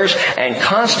prayers and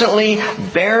constantly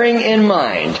bearing in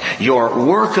mind your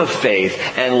work of faith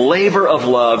and labor of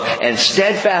love and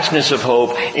steadfastness of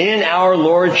hope in our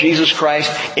Lord Jesus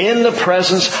Christ in the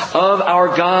presence of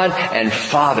our God and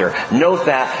Father. Note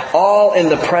that, all in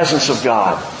the presence of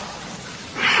God.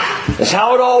 That's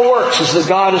how it all works, is that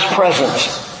God is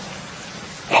present.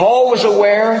 Paul was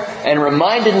aware and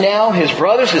reminded now his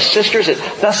brothers, his sisters at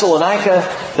Thessalonica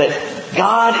that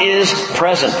God is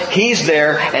present. He's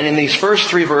there, and in these first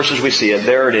 3 verses we see it.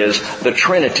 There it is, the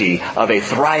Trinity of a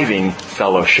thriving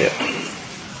fellowship.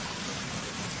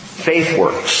 Faith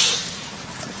works.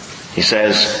 He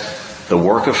says, the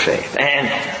work of faith.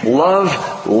 And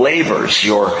love labors,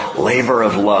 your labor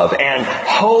of love. And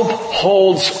hope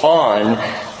holds on,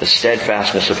 the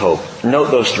steadfastness of hope.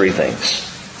 Note those 3 things.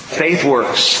 Faith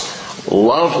works,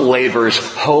 love labors,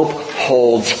 hope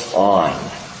holds on.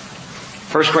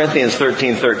 1 Corinthians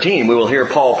 13:13, we will hear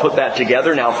Paul put that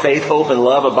together. Now faith, hope, and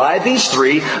love abide, these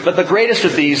 3, but the greatest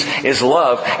of these is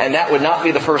love. And that would not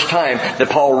be the first time that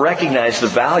Paul recognized the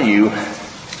value,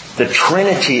 the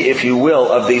Trinity, if you will,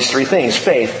 of these 3 things.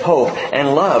 Faith, hope,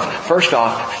 and love. First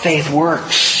off, faith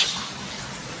works.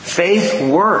 Faith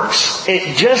works.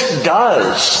 It just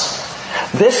does.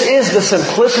 This is the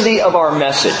simplicity of our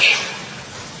message.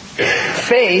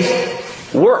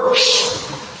 Faith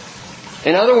works.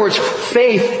 In other words,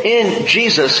 faith in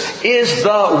Jesus is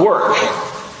the work.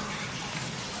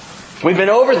 We've been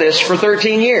over this for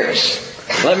 13 years.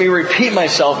 Let me repeat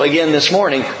myself again this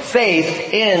morning.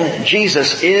 Faith in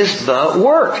Jesus is the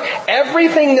work.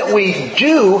 Everything that we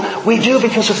do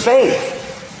because of faith.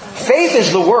 Faith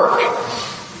is the work.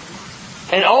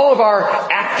 And all of our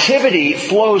activity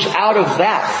flows out of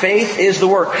that. Faith is the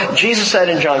work. Jesus said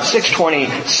in John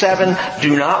 6:27,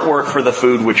 do not work for the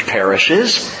food which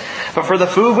perishes, but for the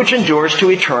food which endures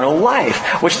to eternal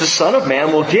life, which the Son of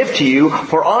Man will give to you,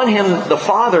 for on Him the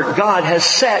Father, God, has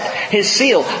set His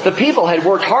seal. The people had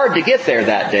worked hard to get there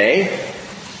that day.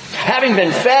 Having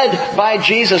been fed by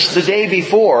Jesus the day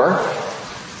before,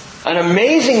 an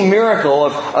amazing miracle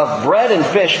of bread and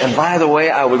fish. And by the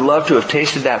way, I would love to have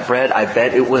tasted that bread. I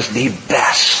bet it was the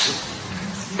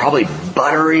best. Probably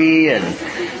buttery and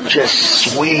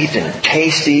just sweet and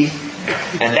tasty.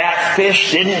 And that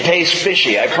fish didn't taste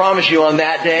fishy, I promise you, on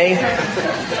that day.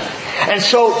 And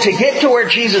so to get to where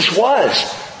Jesus was,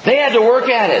 they had to work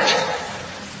at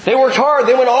it. They worked hard.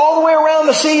 They went all the way around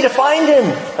the sea to find Him.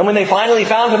 And when they finally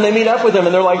found Him, they meet up with Him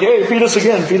and they're like, hey, feed us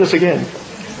again, feed us again.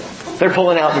 They're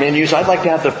pulling out menus. I'd like to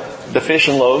have the fish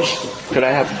and loaves. Could I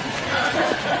have?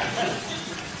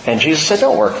 And Jesus said,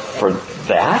 don't work for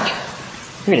that.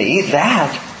 You're going to eat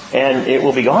that and it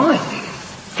will be gone.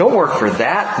 Don't work for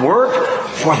that. Work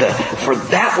for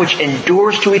that which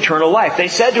endures to eternal life. They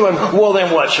said to Him, well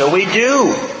then what shall we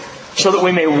do? So that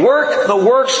we may work the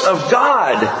works of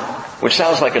God. Which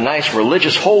sounds like a nice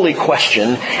religious holy question.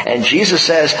 And Jesus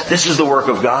says, this is the work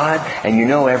of God. And you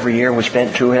know every year was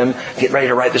spent to Him. Get ready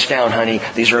to write this down, honey.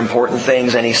 These are important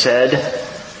things. And He said,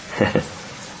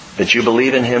 that you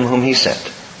believe in Him whom He sent.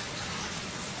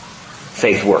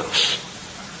 Faith works.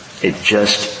 It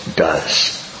just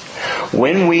does.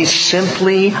 When we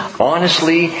simply,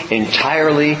 honestly,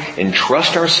 entirely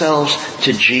entrust ourselves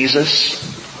to Jesus,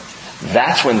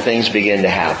 that's when things begin to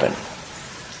happen.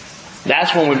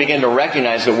 That's when we begin to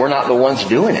recognize that we're not the ones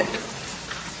doing it.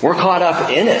 We're caught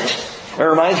up in it. It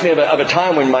reminds me of a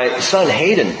time when my son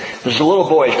Hayden was a little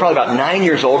boy. He's probably about 9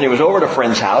 years old. And he was over at a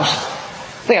friend's house.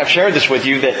 I think I've shared this with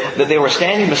you, that they were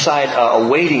standing beside a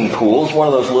wading pool. It's one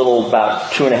of those little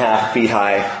about 2.5 feet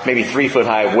high, maybe 3 foot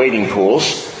high wading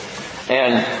pools.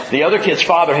 And the other kid's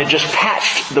father had just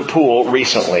patched the pool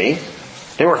recently.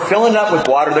 They were filling it up with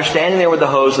water. They're standing there with the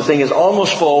hose. The thing is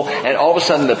almost full, and all of a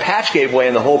sudden the patch gave way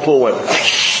and the whole pool went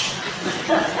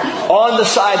on the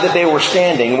side that they were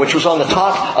standing, which was on the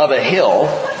top of a hill.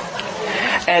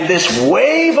 And this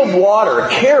wave of water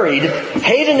carried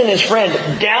Hayden and his friend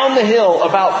down the hill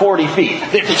about 40 feet.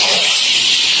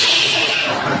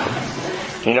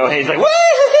 Hayden's like,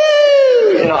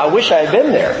 woo-hoo-hoo! I wish I had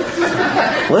been there.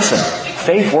 Listen,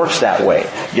 faith works that way.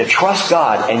 You trust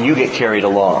God and you get carried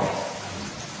along.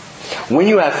 When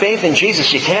you have faith in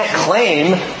Jesus, you can't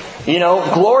claim,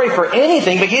 glory for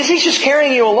anything because He's just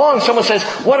carrying you along. Someone says,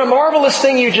 what a marvelous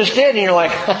thing you just did. And you're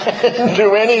like, I didn't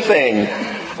do anything.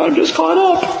 I'm just caught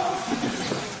up.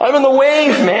 I'm in the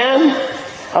wave, man.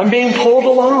 I'm being pulled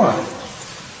along.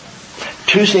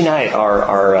 Tuesday night,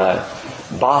 our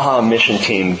Baja mission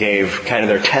team gave kind of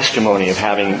their testimony of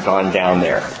having gone down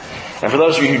there. And for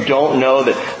those of you who don't know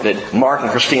that Mark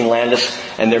and Christine Landis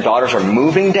and their daughters are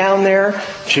moving down there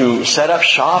to set up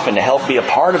shop and to help be a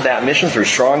part of that mission through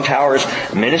Strong Towers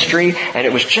ministry. And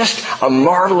it was just a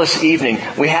marvelous evening.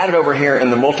 We had it over here in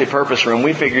the multipurpose room.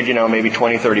 We figured, maybe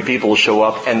 20, 30 people will show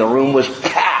up, and the room was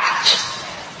packed.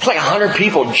 It's like 100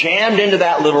 people jammed into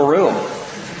that little room.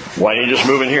 Why didn't you just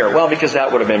move in here? Well, because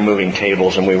that would have been moving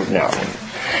tables and no.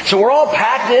 So we're all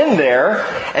packed in there,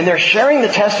 and they're sharing the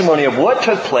testimony of what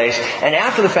took place. And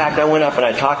after the fact, I went up and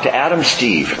I talked to Adam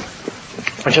Steve,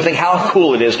 which I think how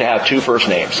cool it is to have two first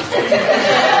names.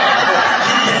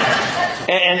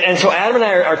 And so Adam and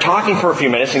I are talking for a few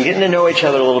minutes and getting to know each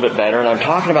other a little bit better. And I'm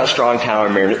talking about Strong Tower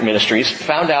Ministries.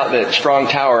 Found out that Strong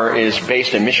Tower is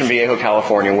based in Mission Viejo,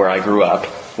 California, where I grew up,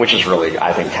 which is really,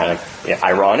 I think, kind of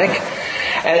ironic.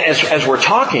 And as we're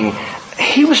talking,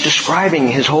 he was describing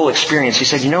his whole experience. He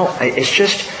said, it's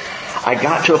just, I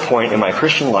got to a point in my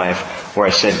Christian life where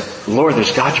I said, Lord,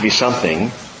 there's got to be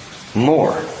something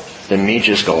more than me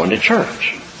just going to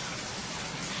church.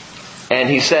 And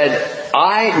he said,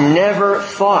 I never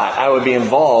thought I would be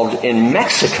involved in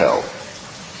Mexico.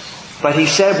 But he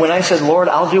said, when I said, Lord,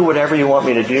 I'll do whatever you want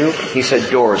me to do, he said,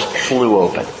 doors flew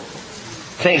open.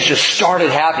 Things just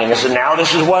started happening. I said, now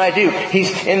this is what I do.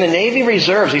 He's in the Navy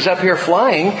Reserves. He's up here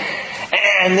flying.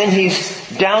 And then he's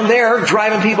down there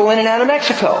driving people in and out of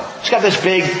Mexico. He's got this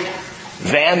big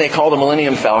van they call the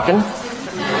Millennium Falcon, which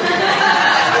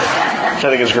I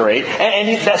think is great.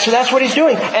 So that's what he's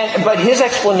doing. But his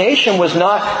explanation was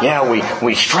not,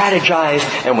 we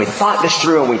strategized and we thought this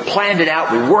through and we planned it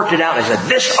out, we worked it out, and I said,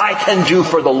 this I can do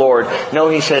for the Lord. No,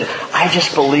 he said, I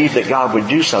just believed that God would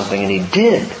do something, and He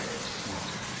did.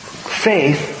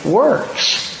 Faith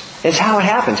works. It's how it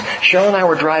happens. Cheryl and I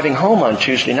were driving home on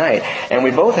Tuesday night, and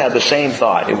we both had the same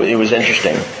thought. It was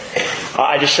interesting.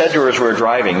 I just said to her as we were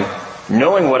driving,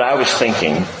 knowing what I was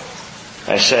thinking,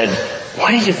 I said,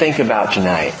 what did you think about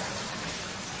tonight?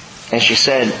 And she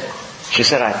said,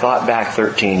 I thought back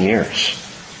 13 years.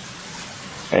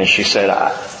 And she said,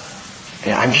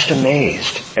 I'm just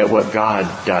amazed at what God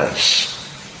does.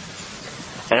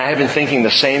 And I have been thinking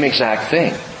the same exact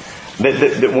thing.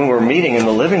 That when we were meeting in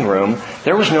the living room,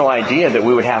 there was no idea that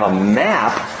we would have a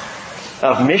map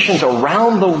of missions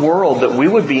around the world that we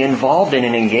would be involved in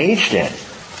and engaged in.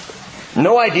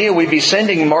 No idea we'd be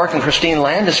sending Mark and Christine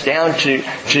Landis down to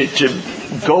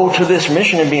go to this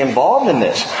mission and be involved in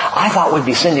this. I thought we'd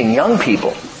be sending young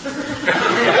people.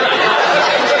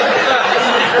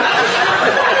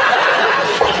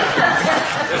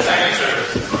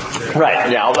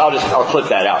 Right, yeah, I'll clip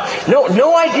that out.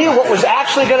 No idea what was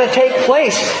actually going to take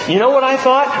place. You know what I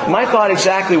thought? My thought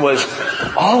exactly was,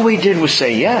 all we did was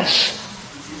say yes.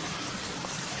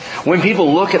 When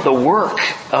people look at the work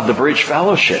of the Bridge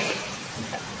Fellowship,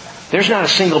 there's not a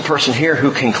single person here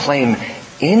who can claim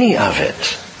any of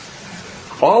it.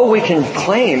 All we can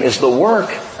claim is the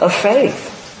work of faith.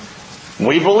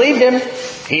 We believed Him.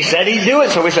 He said He'd do it,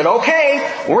 so we said, okay,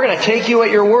 we're going to take you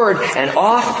at your word, and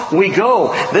off we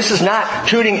go. This is not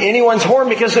tooting anyone's horn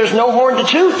because there's no horn to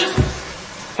toot. In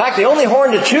fact, the only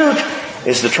horn to toot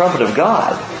is the trumpet of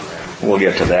God. We'll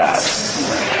get to that.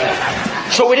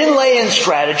 So we didn't lay in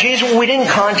strategies, we didn't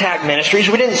contact ministries,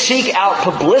 we didn't seek out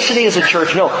publicity as a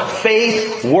church. No,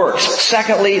 faith works.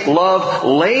 Secondly, love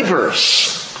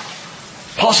labors.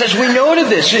 Paul says we noted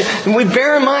this, and we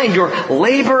bear in mind your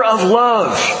labor of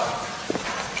love.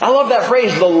 I love that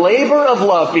phrase, the labor of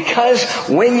love, because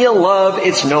when you love,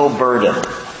 it's no burden.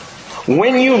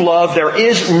 When you love, there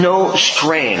is no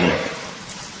strain.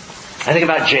 I think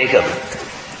about Jacob.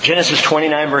 Genesis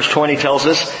 29 verse 20 tells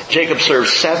us, Jacob served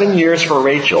 7 years for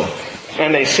Rachel,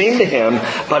 and they seemed to him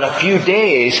but a few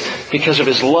days because of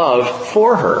his love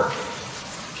for her.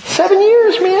 7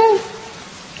 years, man!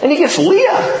 And he gets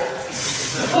Leah.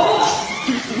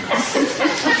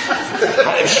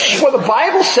 That's what the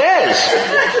Bible says.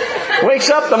 Wakes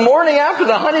up the morning after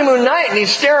the honeymoon night and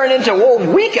he's staring into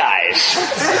weak eyes.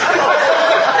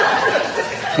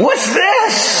 What's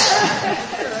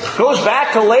this? Goes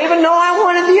back to Laban. No, I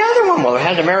wanted the other one. Well, they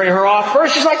had to marry her off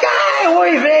first. She's like,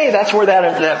 oy vey. That's where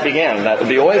that began. That would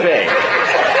be oy vey.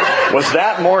 Was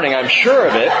that morning, I'm sure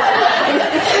of it.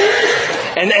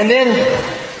 And then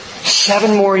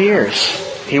 7 more years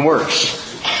he works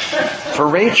for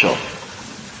Rachel.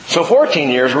 So 14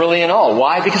 years really in all.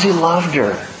 Why? Because he loved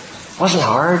her. It wasn't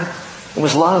hard. It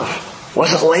was love. It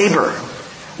wasn't labor.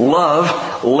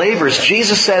 Love labors.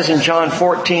 Jesus says in John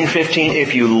 14:15,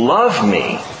 if you love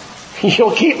me,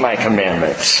 you'll keep my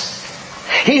commandments.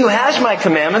 He who has my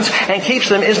commandments and keeps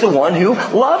them is the one who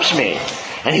loves me.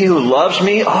 And he who loves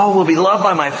me, will be loved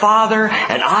by my Father,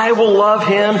 and I will love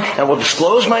him and will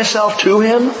disclose myself to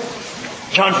him.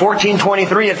 John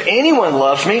 14:23, if anyone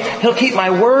loves me, he'll keep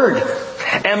my word.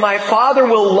 And my Father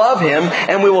will love him,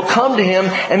 and we will come to him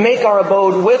and make our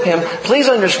abode with him. Please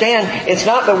understand, it's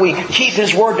not that we keep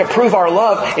his word to prove our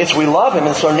love. It's we love him,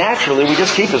 and so naturally we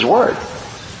just keep his word.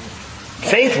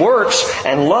 Faith works,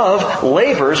 and love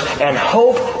labors, and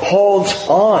hope holds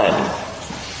on.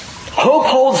 Hope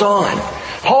holds on.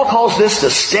 Paul calls this the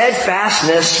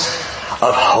steadfastness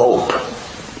of hope.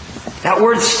 That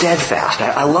word steadfast,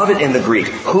 I love it in the Greek,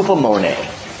 hupomone,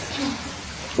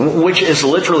 which is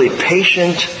literally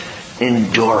patient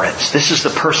endurance. This is the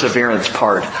perseverance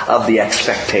part of the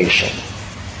expectation.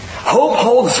 Hope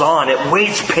holds on. It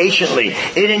waits patiently.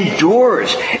 It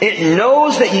endures. It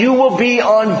knows that you will be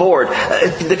on board.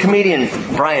 The comedian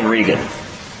Brian Regan,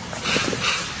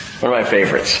 one of my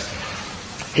favorites,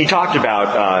 he talked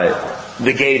about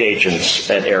the gate agents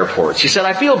at airports. He said,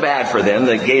 I feel bad for them,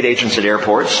 the gate agents at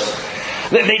airports.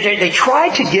 They try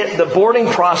to get the boarding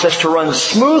process to run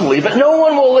smoothly, but no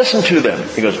one will listen to them.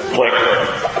 He goes, click.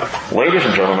 Ladies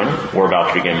and gentlemen, we're about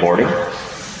to begin boarding.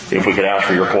 If we could ask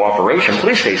for your cooperation,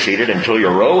 please stay seated until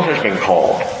your row has been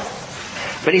called.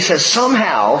 But he says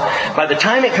somehow, by the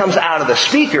time it comes out of the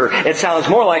speaker, it sounds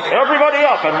more like, everybody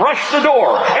up and rush the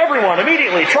door. Everyone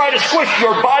immediately try to squish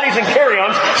your bodies and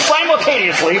carry-ons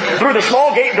simultaneously through the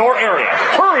small gate door area.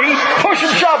 Hurry, push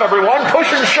and shove everyone,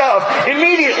 push and shove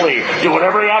immediately. Do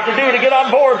whatever you have to do to get on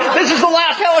board. This is the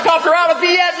last helicopter out of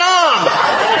Vietnam.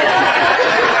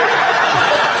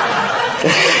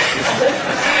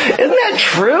 Isn't that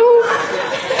true?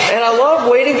 And I love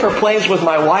waiting for planes with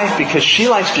my wife because she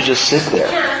likes to just sit there.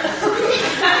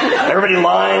 Everybody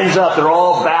lines up. They're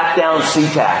all back down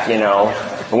SeaTac,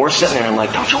 And we're sitting there and I'm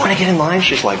like, don't you want to get in line?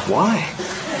 She's like, why?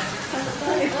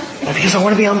 Because I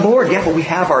want to be on board. Yeah, but we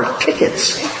have our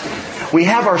tickets. We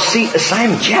have our seat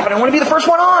assignments. Yeah, but I want to be the first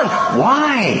one on.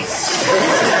 Why?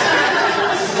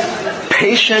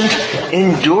 Patient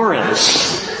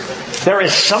endurance. There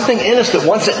is something in us that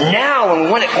wants it now, and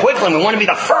we want it quickly, and we want to be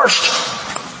the first.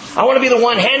 I want to be the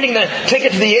one handing the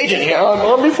ticket to the agent. Yeah, I'm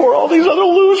on before all these other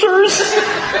losers.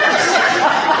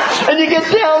 And you get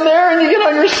down there, and you get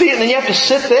on your seat, and then you have to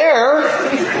sit there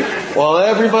while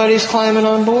everybody's climbing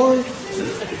on board.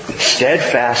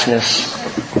 Steadfastness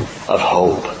of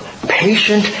hope.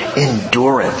 Patient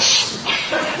endurance.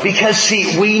 Because,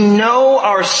 see, we know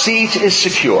our seat is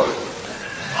secure.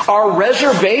 Our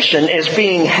reservation is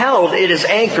being held. It is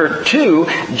anchored to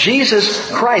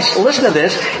Jesus Christ. Listen to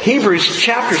this. Hebrews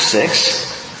chapter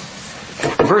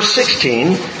 6, verse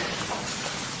 16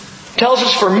 tells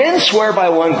us, for men swear by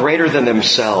one greater than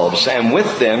themselves, and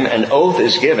with them an oath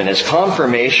is given as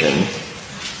confirmation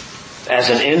as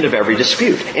an end of every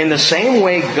dispute. In the same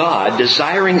way, God,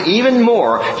 desiring even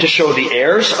more to show the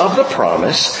heirs of the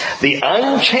promise the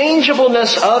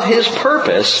unchangeableness of His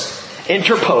purpose,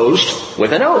 interposed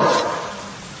with an oath,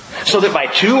 so that by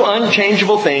two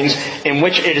unchangeable things in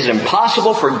which it is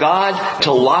impossible for God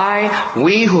to lie,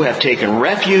 we who have taken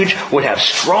refuge would have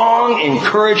strong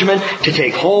encouragement to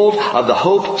take hold of the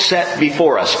hope set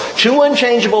before us. Two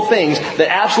unchangeable things that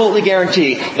absolutely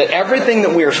guarantee that everything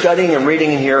that we are studying and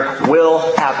reading in here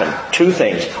will happen. Two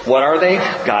things. What are they?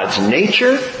 God's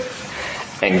nature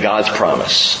and God's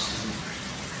promise.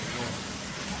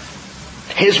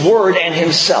 His word and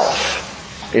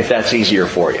Himself, if that's easier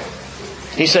for you.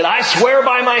 He said, I swear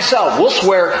by myself. We'll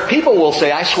swear. People will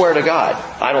say, I swear to God.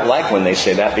 I don't like when they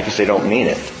say that because they don't mean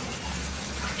it.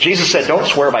 Jesus said, don't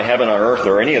swear by heaven on earth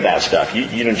or any of that stuff.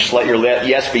 You don't just let your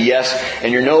yes be yes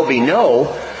and your no be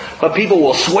no. But people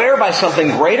will swear by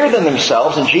something greater than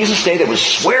themselves. And Jesus stated it was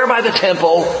swear by the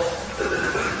temple.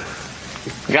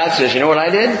 God says, you know what I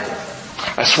did?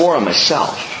 I swore on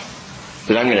myself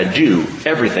that I'm going to do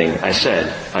everything I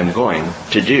said I'm going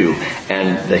to do.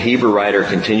 And the Hebrew writer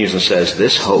continues and says,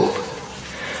 this hope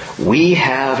we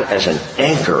have as an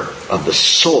anchor of the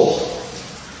soul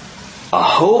a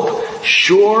hope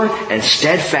sure and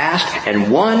steadfast,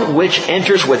 and one which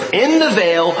enters within the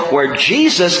veil where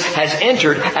Jesus has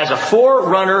entered as a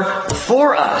forerunner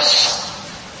for us.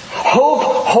 Hope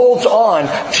holds on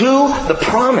to the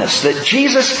promise that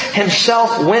Jesus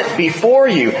Himself went before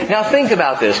you. Now think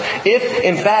about this. If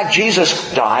in fact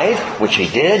Jesus died, which He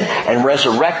did, and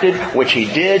resurrected, which He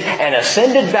did, and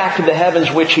ascended back to the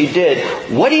heavens, which He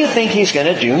did, what do you think He's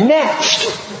going to do next?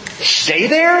 Stay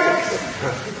there?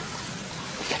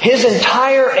 His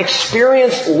entire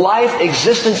experience, life,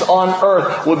 existence on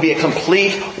earth would be a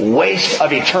complete waste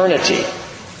of eternity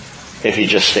if He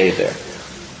just stayed there.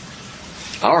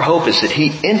 Our hope is that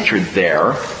He entered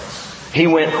there. He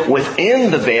went within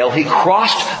the veil. He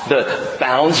crossed the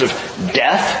bounds of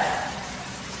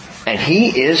death. And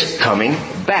He is coming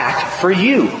back for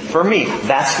you, for me.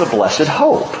 That's the blessed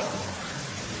hope.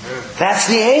 That's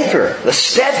the anchor, the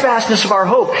steadfastness of our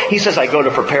hope. He says, I go to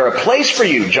prepare a place for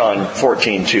you, John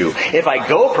 14:2. If I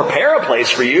go prepare a place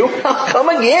for you, I'll come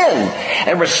again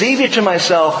and receive you to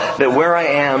myself, that where I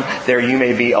am, there you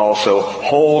may be also.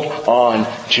 Hold on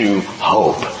to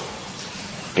hope.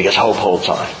 Because hope holds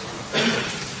on.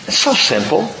 It's so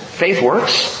simple. Faith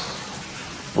works.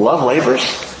 Love labors.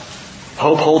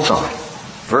 Hope holds on.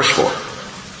 Verse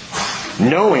 4.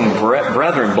 Knowing,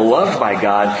 brethren, beloved by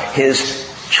God, His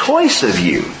choice of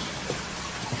you.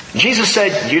 Jesus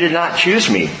said, you did not choose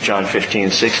me, John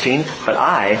 15:16, but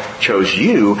I chose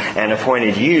you and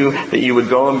appointed you that you would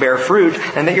go and bear fruit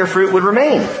and that your fruit would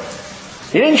remain.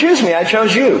 You didn't choose me, I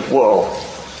chose you. Whoa,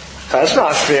 that's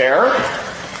not fair.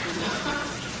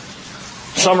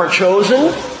 Some are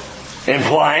chosen,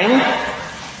 implying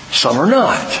some are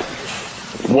not.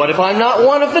 What if I'm not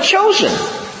one of the chosen?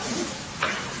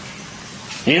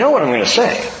 You know what I'm going to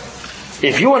say.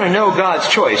 If you want to know God's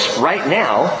choice right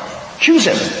now, choose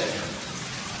Him.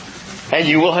 And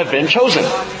you will have been chosen.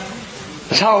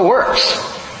 That's how it works.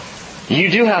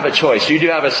 You do have a choice. You do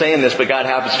have a say in this, but God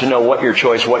happens to know what your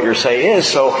choice, what your say is.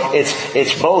 So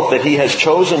it's both that He has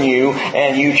chosen you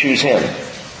and you choose Him.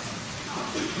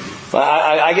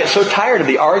 I get so tired of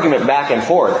the argument back and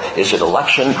forth. Is it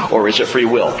election or is it free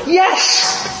will?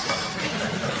 Yes!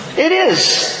 It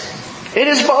is. It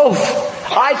is both.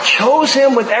 I chose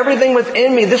Him with everything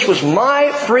within me. This was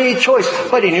my free choice.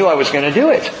 But He knew I was going to do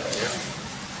it.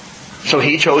 So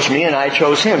He chose me and I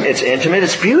chose Him. It's intimate.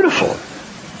 It's beautiful.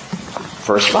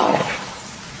 Verse 5.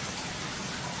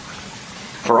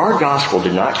 For our gospel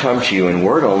did not come to you in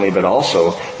word only, but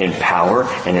also in power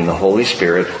and in the Holy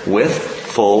Spirit with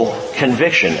full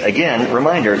conviction. Again,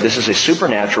 reminder, this is a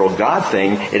supernatural God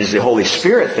thing. It is the Holy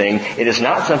Spirit thing. It is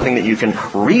not something that you can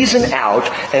reason out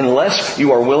unless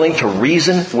you are willing to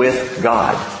reason with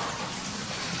God.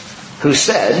 Who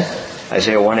said,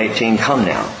 Isaiah 1:18, come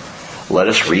now, let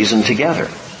us reason together.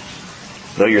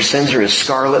 Though your sins are as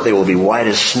scarlet, they will be white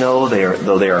as snow.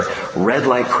 Though they are red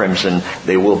like crimson,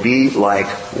 they will be like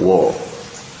wool.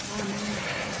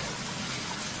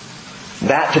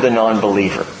 That to the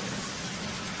non-believer.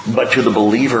 But to the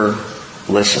believer,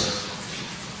 listen.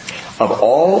 Of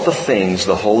all the things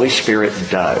the Holy Spirit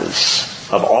does,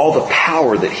 of all the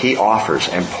power that He offers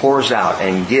and pours out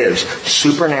and gives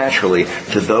supernaturally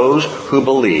to those who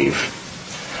believe,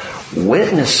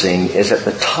 witnessing is at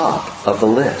the top of the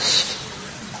list.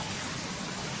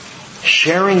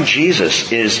 Sharing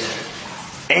Jesus is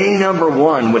number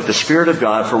one with the Spirit of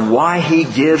God for why He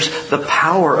gives the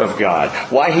power of God,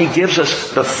 why He gives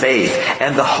us the faith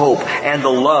and the hope and the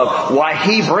love, why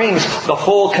He brings the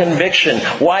full conviction,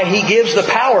 why He gives the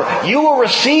power. You will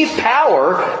receive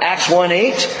power, Acts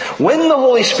 1:8, when the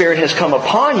Holy Spirit has come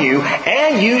upon you,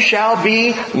 and you shall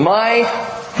be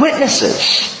my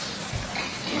witnesses.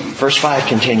 Verse 5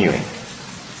 continuing.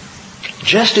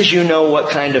 Just as you know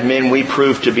what kind of men we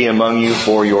proved to be among you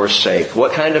for your sake.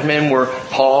 What kind of men were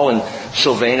Paul and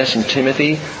Silvanus and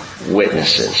Timothy?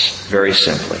 Witnesses, very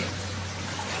simply.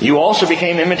 You also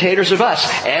became imitators of us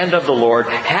and of the Lord,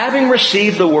 having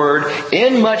received the word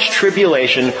in much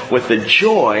tribulation with the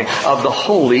joy of the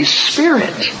Holy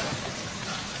Spirit.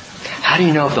 How do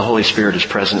you know if the Holy Spirit is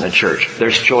present in a church?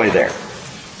 There's joy there.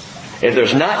 If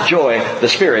there's not joy, the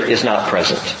Spirit is not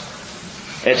present.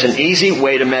 It's an easy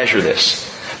way to measure this.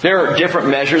 There are different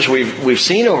measures we've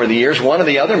seen over the years. One of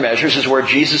the other measures is where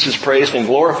Jesus is praised and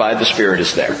glorified, the Spirit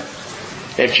is there.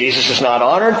 If Jesus is not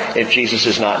honored, if Jesus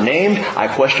is not named, I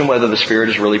question whether the Spirit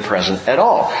is really present at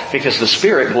all. Because the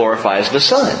Spirit glorifies the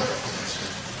Son.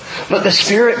 But the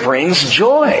Spirit brings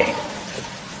joy.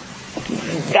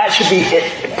 That should be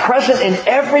present in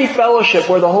every fellowship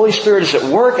where the Holy Spirit is at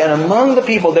work, and among the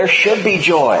people there should be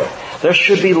joy. There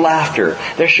should be laughter.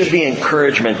 There should be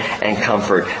encouragement and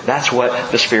comfort. That's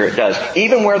what the Spirit does.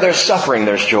 Even where there's suffering,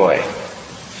 there's joy.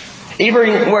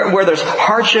 Even where there's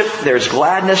hardship, there's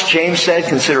gladness. James said,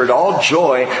 "Consider it all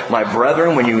joy, my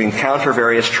brethren, when you encounter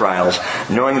various trials,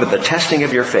 knowing that the testing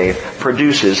of your faith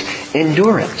produces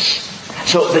endurance."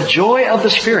 So the joy of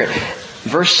the Spirit.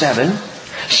 Verse 7,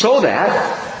 "So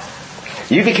that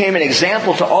you became an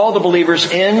example to all the believers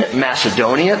in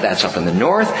Macedonia," that's up in the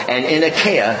north, "and in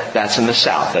Achaia," that's in the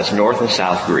south, that's north and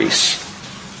south Greece.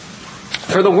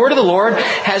 "For the word of the Lord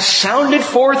has sounded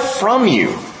forth from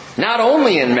you, not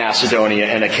only in Macedonia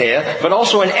and Achaia, but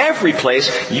also in every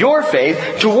place. Your faith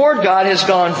toward God has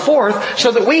gone forth, so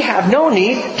that we have no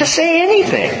need to say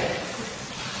anything."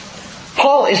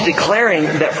 Paul is declaring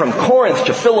that from Corinth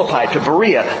to Philippi to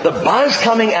Berea, the buzz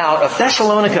coming out of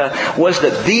Thessalonica was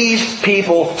that these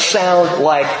people sound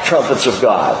like trumpets of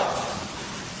God.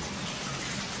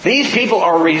 These people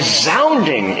are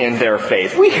resounding in their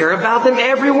faith. We hear about them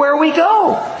everywhere we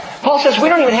go. Paul says we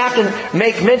don't even have to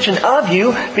make mention of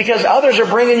you because others are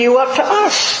bringing you up to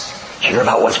us. Did you hear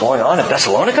about what's going on in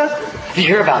Thessalonica? Did you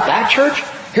hear about that church?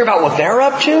 Hear about what they're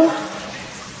up to?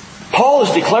 Paul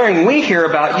is declaring we hear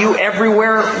about you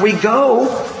everywhere we go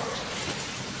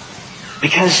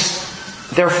because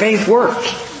their faith worked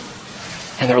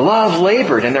and their love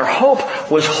labored and their hope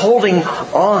was holding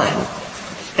on.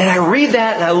 And I read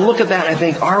that and I look at that and I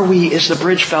think, is the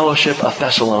Bridge Fellowship of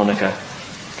Thessalonica?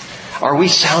 Are we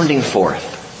sounding forth?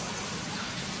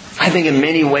 I think in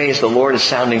many ways the Lord is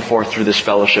sounding forth through this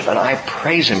fellowship, and I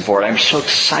praise Him for it. I'm so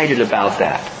excited about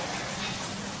that.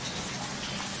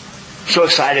 So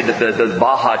excited that the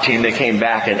Baja team, they came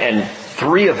back and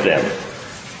 3 of them,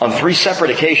 on 3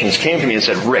 separate occasions, came to me and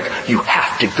said, "Rick, you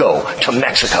have to go to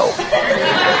Mexico."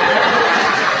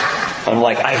 I'm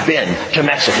like, "I've been to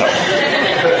Mexico."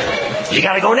 "You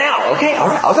gotta go now." "Okay, all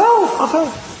right, I'll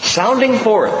go. Sounding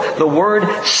forth. The word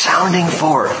sounding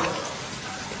forth.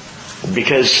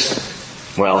 Because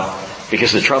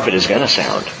the trumpet is going to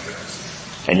sound.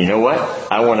 And you know what?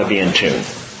 I want to be in tune.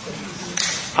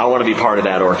 I want to be part of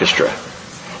that orchestra.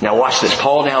 Now watch this.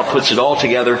 Paul now puts it all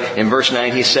together. In verse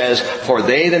 9 he says, "For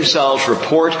they themselves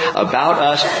report about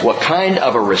us what kind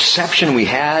of a reception we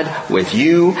had with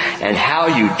you and how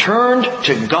you turned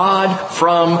to God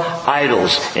from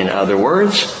idols." In other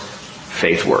words,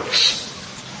 faith works.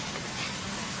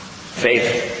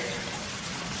 Faith.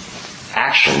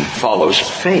 Action follows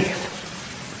faith.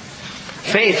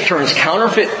 Faith turns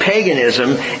counterfeit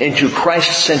paganism into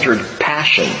Christ-centered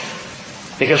passion.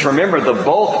 Because remember, the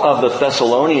bulk of the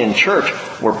Thessalonian church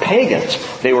were pagans.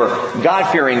 They were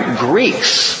God-fearing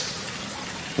Greeks.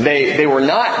 They were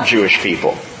not Jewish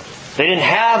people. They didn't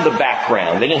have the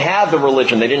background. They didn't have the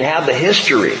religion. They didn't have the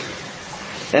history.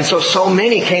 And so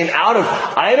many came out of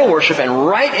idol worship and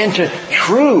right into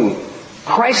true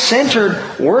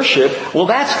Christ-centered worship. Well,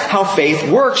 that's how faith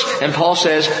works. And Paul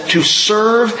says, to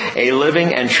serve a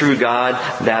living and true God,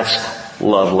 that's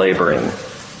love laboring.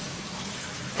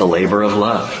 The labor of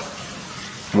love.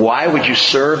 Why would you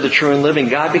serve the true and living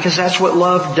God? Because that's what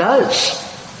love does.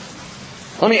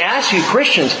 Let me ask you,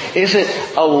 Christians, is it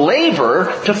a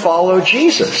labor to follow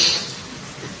Jesus?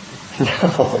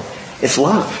 No, it's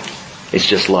love. It's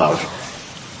just love.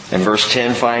 And verse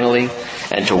 10 finally,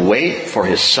 and to wait for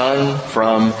His Son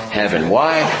from heaven.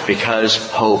 Why? Because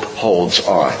hope holds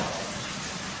on.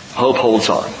 Hope holds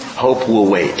on. Hope will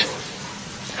wait.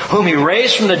 Whom He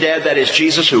raised from the dead, that is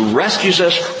Jesus, who rescues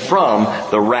us from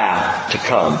the wrath to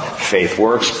come. Faith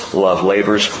works, love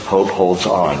labors, hope holds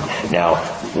on. Now,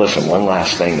 listen, one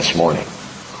last thing this morning.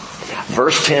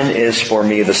 Verse 10 is for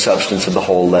me the substance of the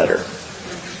whole letter.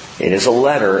 It is a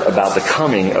letter about the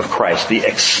coming of Christ, the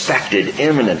expected,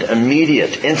 imminent,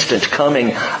 immediate, instant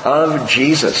coming of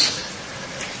Jesus.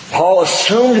 Paul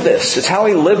assumed this. It's how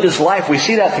he lived his life. We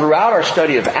see that throughout our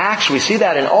study of Acts. We see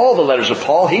that in all the letters of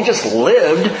Paul. He just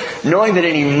lived knowing that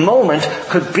any moment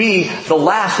could be the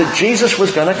last, that Jesus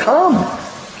was going to come.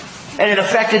 And it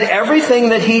affected everything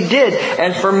that he did.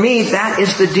 And for me, that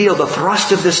is the deal, the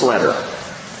thrust of this letter.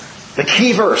 The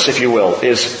key verse, if you will,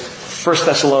 is 1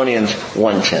 Thessalonians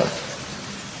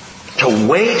 1:10. To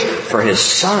wait for His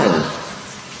Son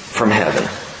from heaven.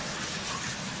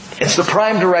 It's the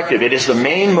prime directive. It is the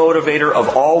main motivator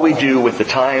of all we do with the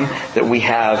time that we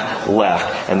have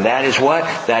left. And that is what?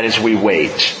 That is we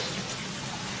wait.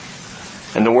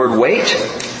 And the word wait,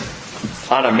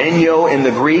 anamenio in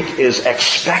the Greek, is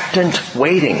expectant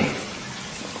waiting.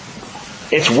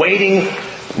 It's waiting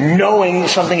knowing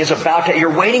something is about to,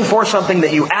 you're waiting for something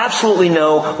that you absolutely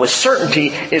know with certainty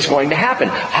is going to happen.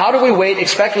 How do we wait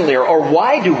expectantly, or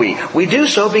why do we? We do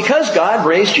so because God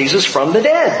raised Jesus from the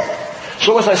dead.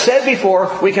 So as I said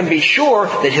before, we can be sure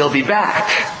that He'll be back.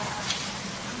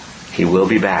 He will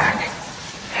be back.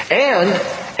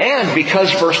 And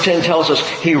because verse 10 tells us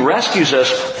He rescues us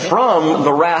from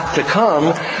the wrath to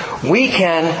come, we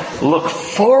can look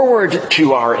forward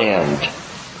to our end.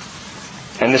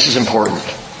 And this is important.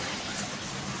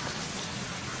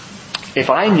 If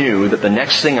I knew that the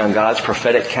next thing on God's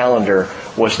prophetic calendar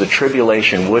was the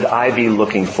tribulation, would I be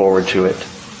looking forward to it?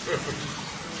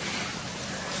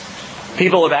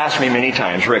 People have asked me many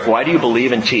times, Rick, why do you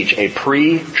believe and teach a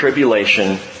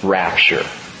pre-tribulation rapture?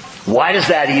 Why does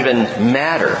that even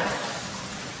matter?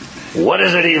 What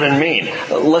does it even mean?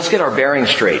 Let's get our bearings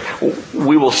straight.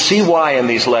 We will see why in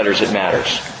these letters it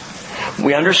matters.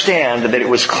 We understand that it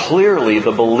was clearly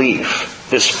the belief.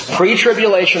 This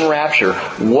pre-tribulation rapture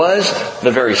was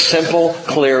the very simple,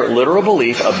 clear, literal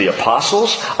belief of the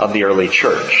apostles of the early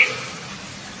church.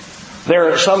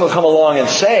 There are some who come along and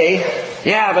say,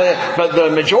 yeah, but the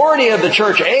majority of the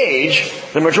church age,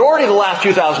 the majority of the last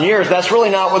 2,000 years, that's really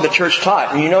not what the church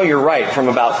taught. And you know you're right. From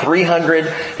about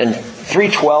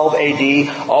 312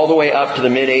 AD all the way up to the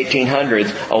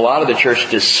mid-1800s, a lot of the church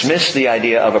dismissed the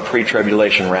idea of a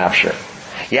pre-tribulation rapture.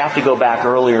 You have to go back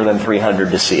earlier than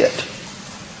 300 to see it.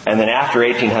 And then after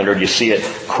 1800, you see it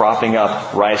cropping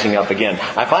up, rising up again.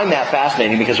 I find that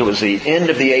fascinating because it was the end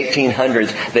of the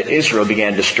 1800s that Israel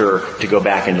began to stir to go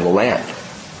back into the land.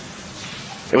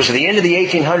 It was at the end of the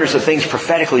 1800s that things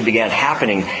prophetically began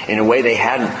happening in a way they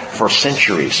hadn't for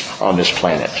centuries on this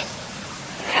planet.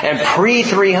 And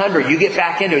pre-300, you get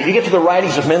back into it. You get to the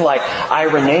writings of men like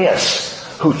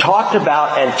Irenaeus, who talked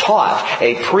about and taught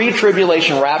a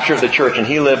pre-tribulation rapture of the church, and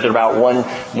he lived at about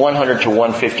 100 to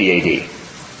 150 AD.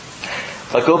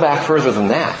 But go back further than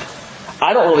that.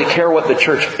 I don't really care what the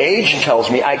church age tells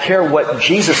me. I care what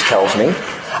Jesus tells me.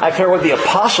 I care what the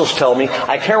apostles tell me.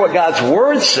 I care what God's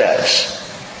Word says.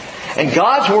 And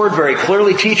God's Word very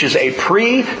clearly teaches a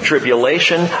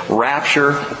pre-tribulation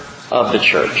rapture of the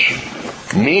church.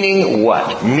 Meaning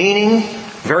what? Meaning,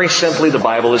 very simply, the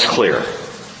Bible is clear.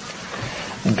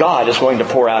 God is going to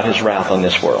pour out His wrath on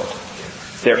this world.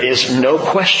 There is no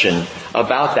question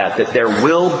about that there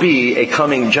will be a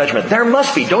coming judgment. There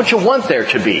must be. Don't you want there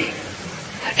to be?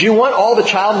 Do you want all the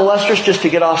child molesters just to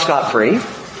get off scot-free?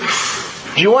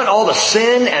 Do you want all the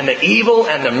sin and the evil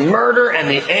and the murder and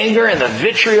the anger and the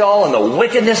vitriol and the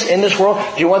wickedness in this world?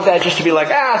 Do you want that just to be like,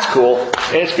 it's cool,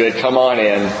 it's good, come on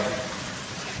in?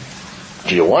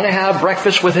 Do you want to have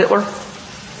breakfast with Hitler?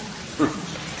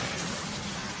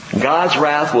 God's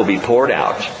wrath will be poured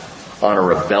out on a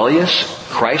rebellious,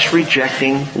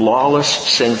 Christ-rejecting, lawless,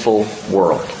 sinful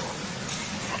world.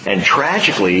 And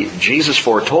tragically, Jesus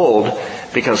foretold,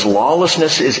 because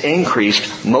lawlessness is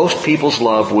increased, most people's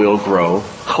love will grow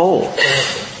cold.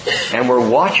 And we're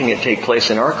watching it take place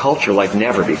in our culture like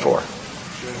never before.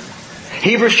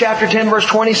 Hebrews chapter 10 verse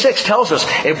 26 tells us,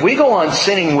 if we go on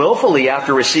sinning willfully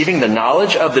after receiving the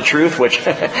knowledge of the truth, which,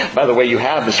 by the way, you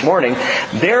have this morning,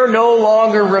 there no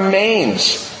longer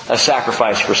remains a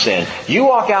sacrifice for sin. You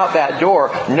walk out that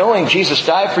door knowing Jesus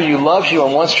died for you, loves you,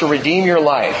 and wants to redeem your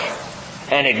life.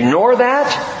 And ignore that,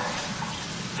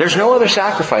 there's no other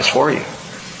sacrifice for you.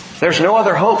 There's no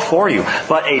other hope for you,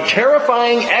 but a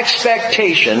terrifying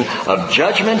expectation of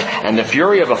judgment and the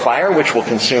fury of a fire which will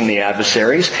consume the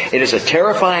adversaries. It is a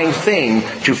terrifying thing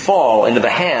to fall into the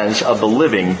hands of the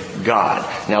living God.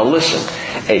 Now listen,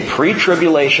 a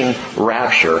pre-tribulation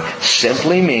rapture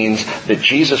simply means that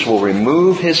Jesus will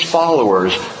remove His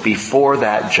followers before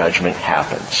that judgment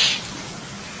happens.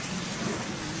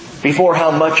 Before how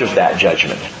much of that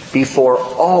judgment? Before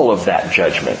all of that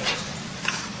judgment.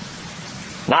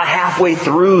 Not halfway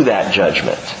through that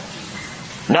judgment.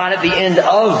 Not at the end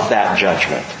of that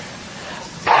judgment.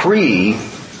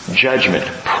 Pre-judgment.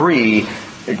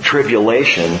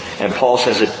 Pre-tribulation. And Paul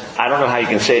says it, I don't know how you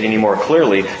can say it any more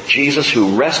clearly, Jesus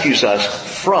who rescues us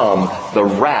from the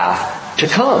wrath to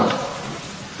come.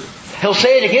 He'll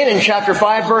say it again in chapter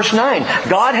 5 verse 9.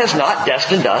 God has not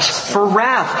destined us for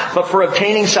wrath, but for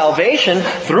obtaining salvation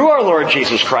through our Lord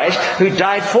Jesus Christ, who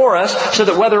died for us, so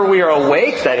that whether we are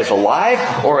awake, that is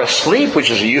alive, or asleep,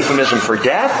 which is a euphemism for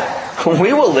death,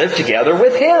 we will live together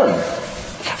with Him.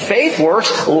 Faith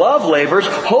works, love labors,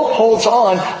 hope holds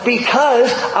on,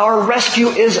 because our rescue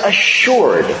is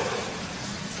assured.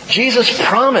 Jesus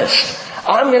promised,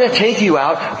 I'm going to take you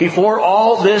out before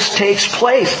all this takes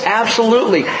place.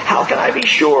 Absolutely. How can I be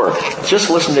sure? Just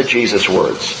listen to Jesus'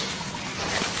 words.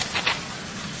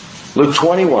 Luke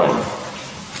 21,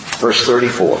 Verse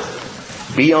 34.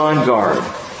 Be on guard,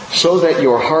 so that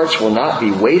your hearts will not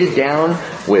be weighted down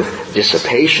with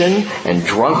dissipation and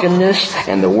drunkenness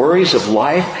and the worries of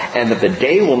life, and that the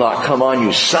day will not come on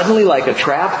you suddenly like a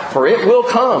trap, for it will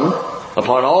come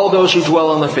upon all those who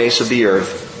dwell on the face of the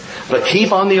earth. But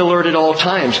keep on the alert at all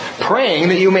times, praying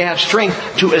that you may have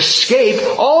strength to escape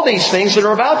all these things that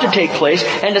are about to take place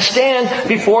and to stand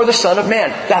before the Son of Man.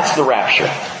 That's the rapture.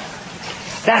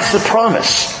 That's the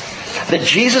promise that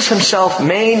Jesus Himself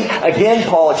made. Again,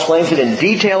 Paul explains it in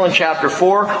detail in chapter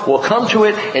 4. We'll come to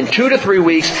it in 2 to 3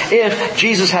 weeks if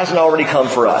Jesus hasn't already come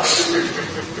for us.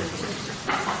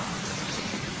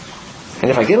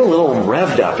 And if I get a little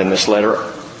revved up in this letter,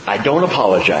 I don't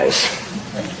apologize.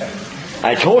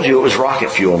 I told you it was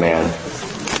rocket fuel, man.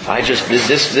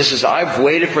 I've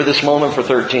waited for this moment for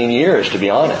 13 years, to be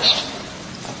honest.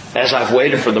 As I've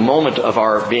waited for the moment of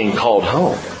our being called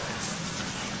home.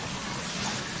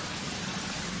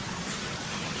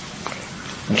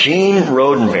 Gene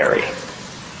Roddenberry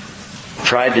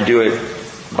tried to do it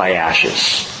by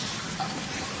ashes.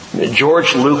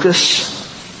 George Lucas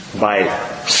by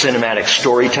cinematic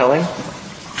storytelling.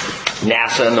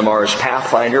 NASA and the Mars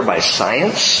Pathfinder by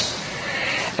science.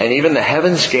 And even the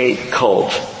Heaven's Gate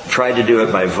cult tried to do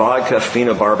it by vodka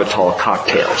phenobarbital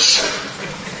cocktails.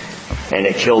 And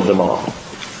it killed them all.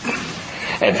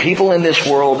 And people in this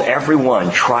world,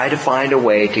 everyone, try to find a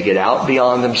way to get out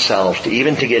beyond themselves,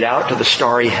 even to get out to the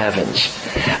starry heavens.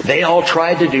 They all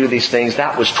tried to do these things.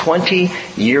 That was 20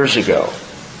 years ago.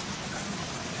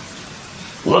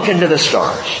 Look into the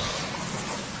stars.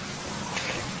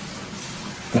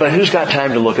 But who's got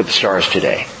time to look at the stars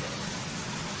today?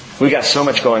 We got so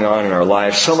much going on in our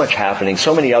lives, so much happening,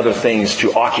 so many other things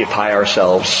to occupy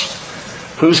ourselves.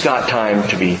 Who's got time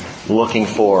to be looking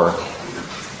for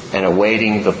and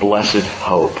awaiting the blessed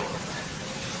hope?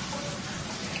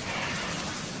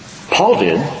 Paul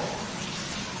did.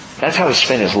 That's how he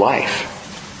spent his life.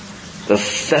 The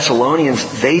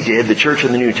Thessalonians, they did. The church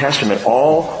in the New Testament,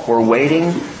 all were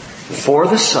waiting for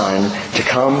the Son to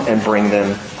come and bring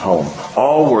them home.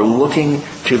 All were looking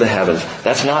to the heavens.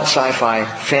 That's not sci-fi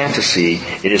fantasy.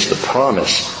 It is the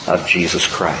promise of Jesus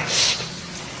Christ.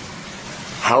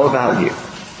 How about you?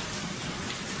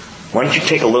 Why don't you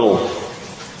take a little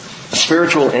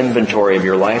spiritual inventory of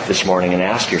your life this morning and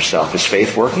ask yourself, is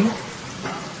faith working?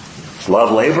 Is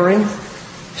love laboring?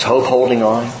 Is hope holding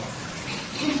on?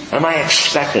 Am I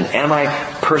expectant? Am I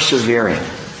persevering?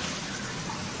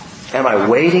 Am I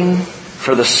waiting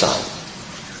for the Son?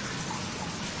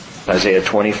 Isaiah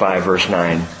 25 verse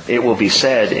 9. It will be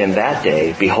said in that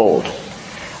day, behold,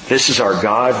 this is our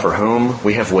God for whom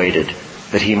we have waited,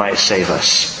 that He might save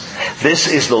us. This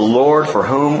is the Lord for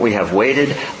whom we have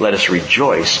waited. Let us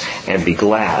rejoice and be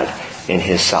glad in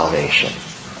His salvation.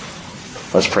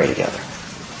 Let's pray together.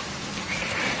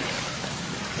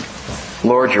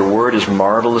 Lord, your word is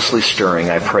marvelously stirring.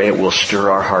 I pray it will stir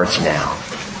our hearts now.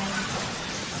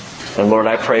 And Lord,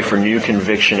 I pray for new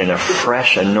conviction and a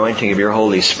fresh anointing of your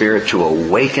Holy Spirit to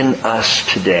awaken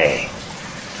us today.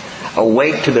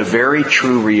 Awake to the very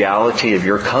true reality of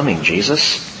your coming,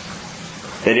 Jesus.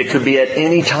 That it could be at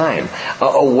any time.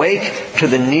 Awake to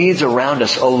the needs around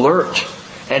us, alert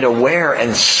and aware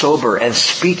and sober and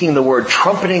speaking the word,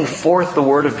 trumpeting forth the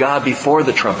word of God before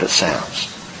the trumpet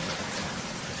sounds.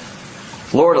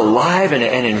 Lord, alive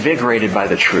and invigorated by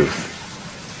the truth.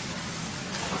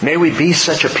 May we be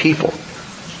such a people.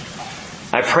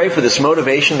 I pray for this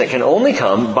motivation that can only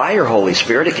come by your Holy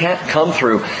Spirit. It can't come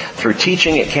through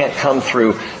teaching. It can't come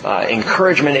through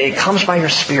encouragement. It comes by your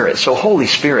Spirit. So Holy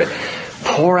Spirit,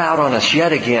 pour out on us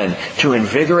yet again to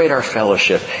invigorate our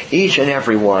fellowship, each and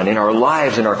every one, in our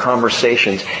lives, in our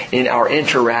conversations, in our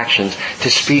interactions,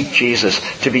 to speak Jesus,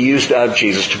 to be used of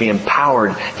Jesus, to be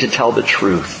empowered to tell the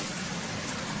truth.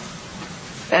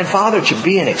 And Father, to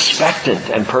be an expectant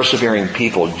and persevering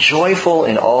people, joyful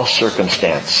in all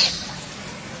circumstance,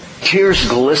 tears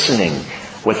glistening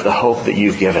with the hope that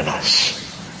you've given us.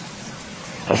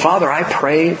 And Father, I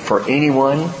pray for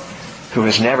anyone who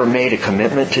has never made a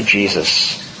commitment to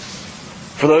Jesus.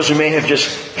 For those who may have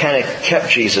just kind of kept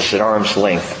Jesus at arm's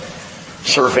length,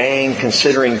 surveying,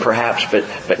 considering perhaps,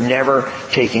 but never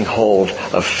taking hold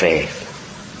of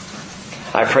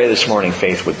faith. I pray this morning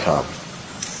faith would come.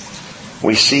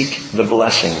 We seek the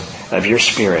blessing of your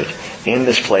Spirit in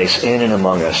this place, in and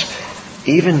among us,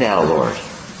 even now, Lord,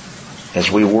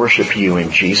 as we worship you in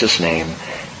Jesus' name.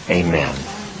 Amen.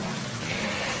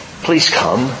 Please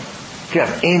come. If you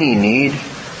have any need,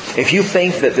 if you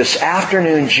think that this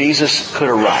afternoon Jesus could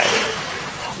arrive,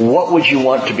 what would you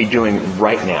want to be doing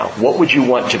right now? What would you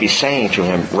want to be saying to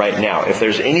Him right now? If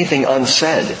there's anything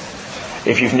unsaid,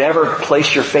 if you've never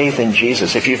placed your faith in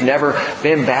Jesus, if you've never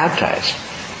been baptized,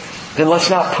 then let's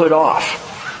not put off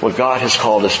what God has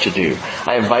called us to do.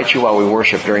 I invite you while we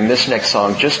worship during this next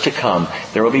song just to come.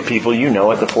 There will be people you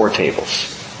know at the four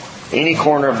tables. Any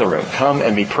corner of the room. Come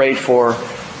and be prayed for.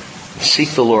 Seek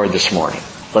the Lord this morning.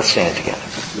 Let's stand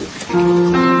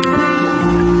together.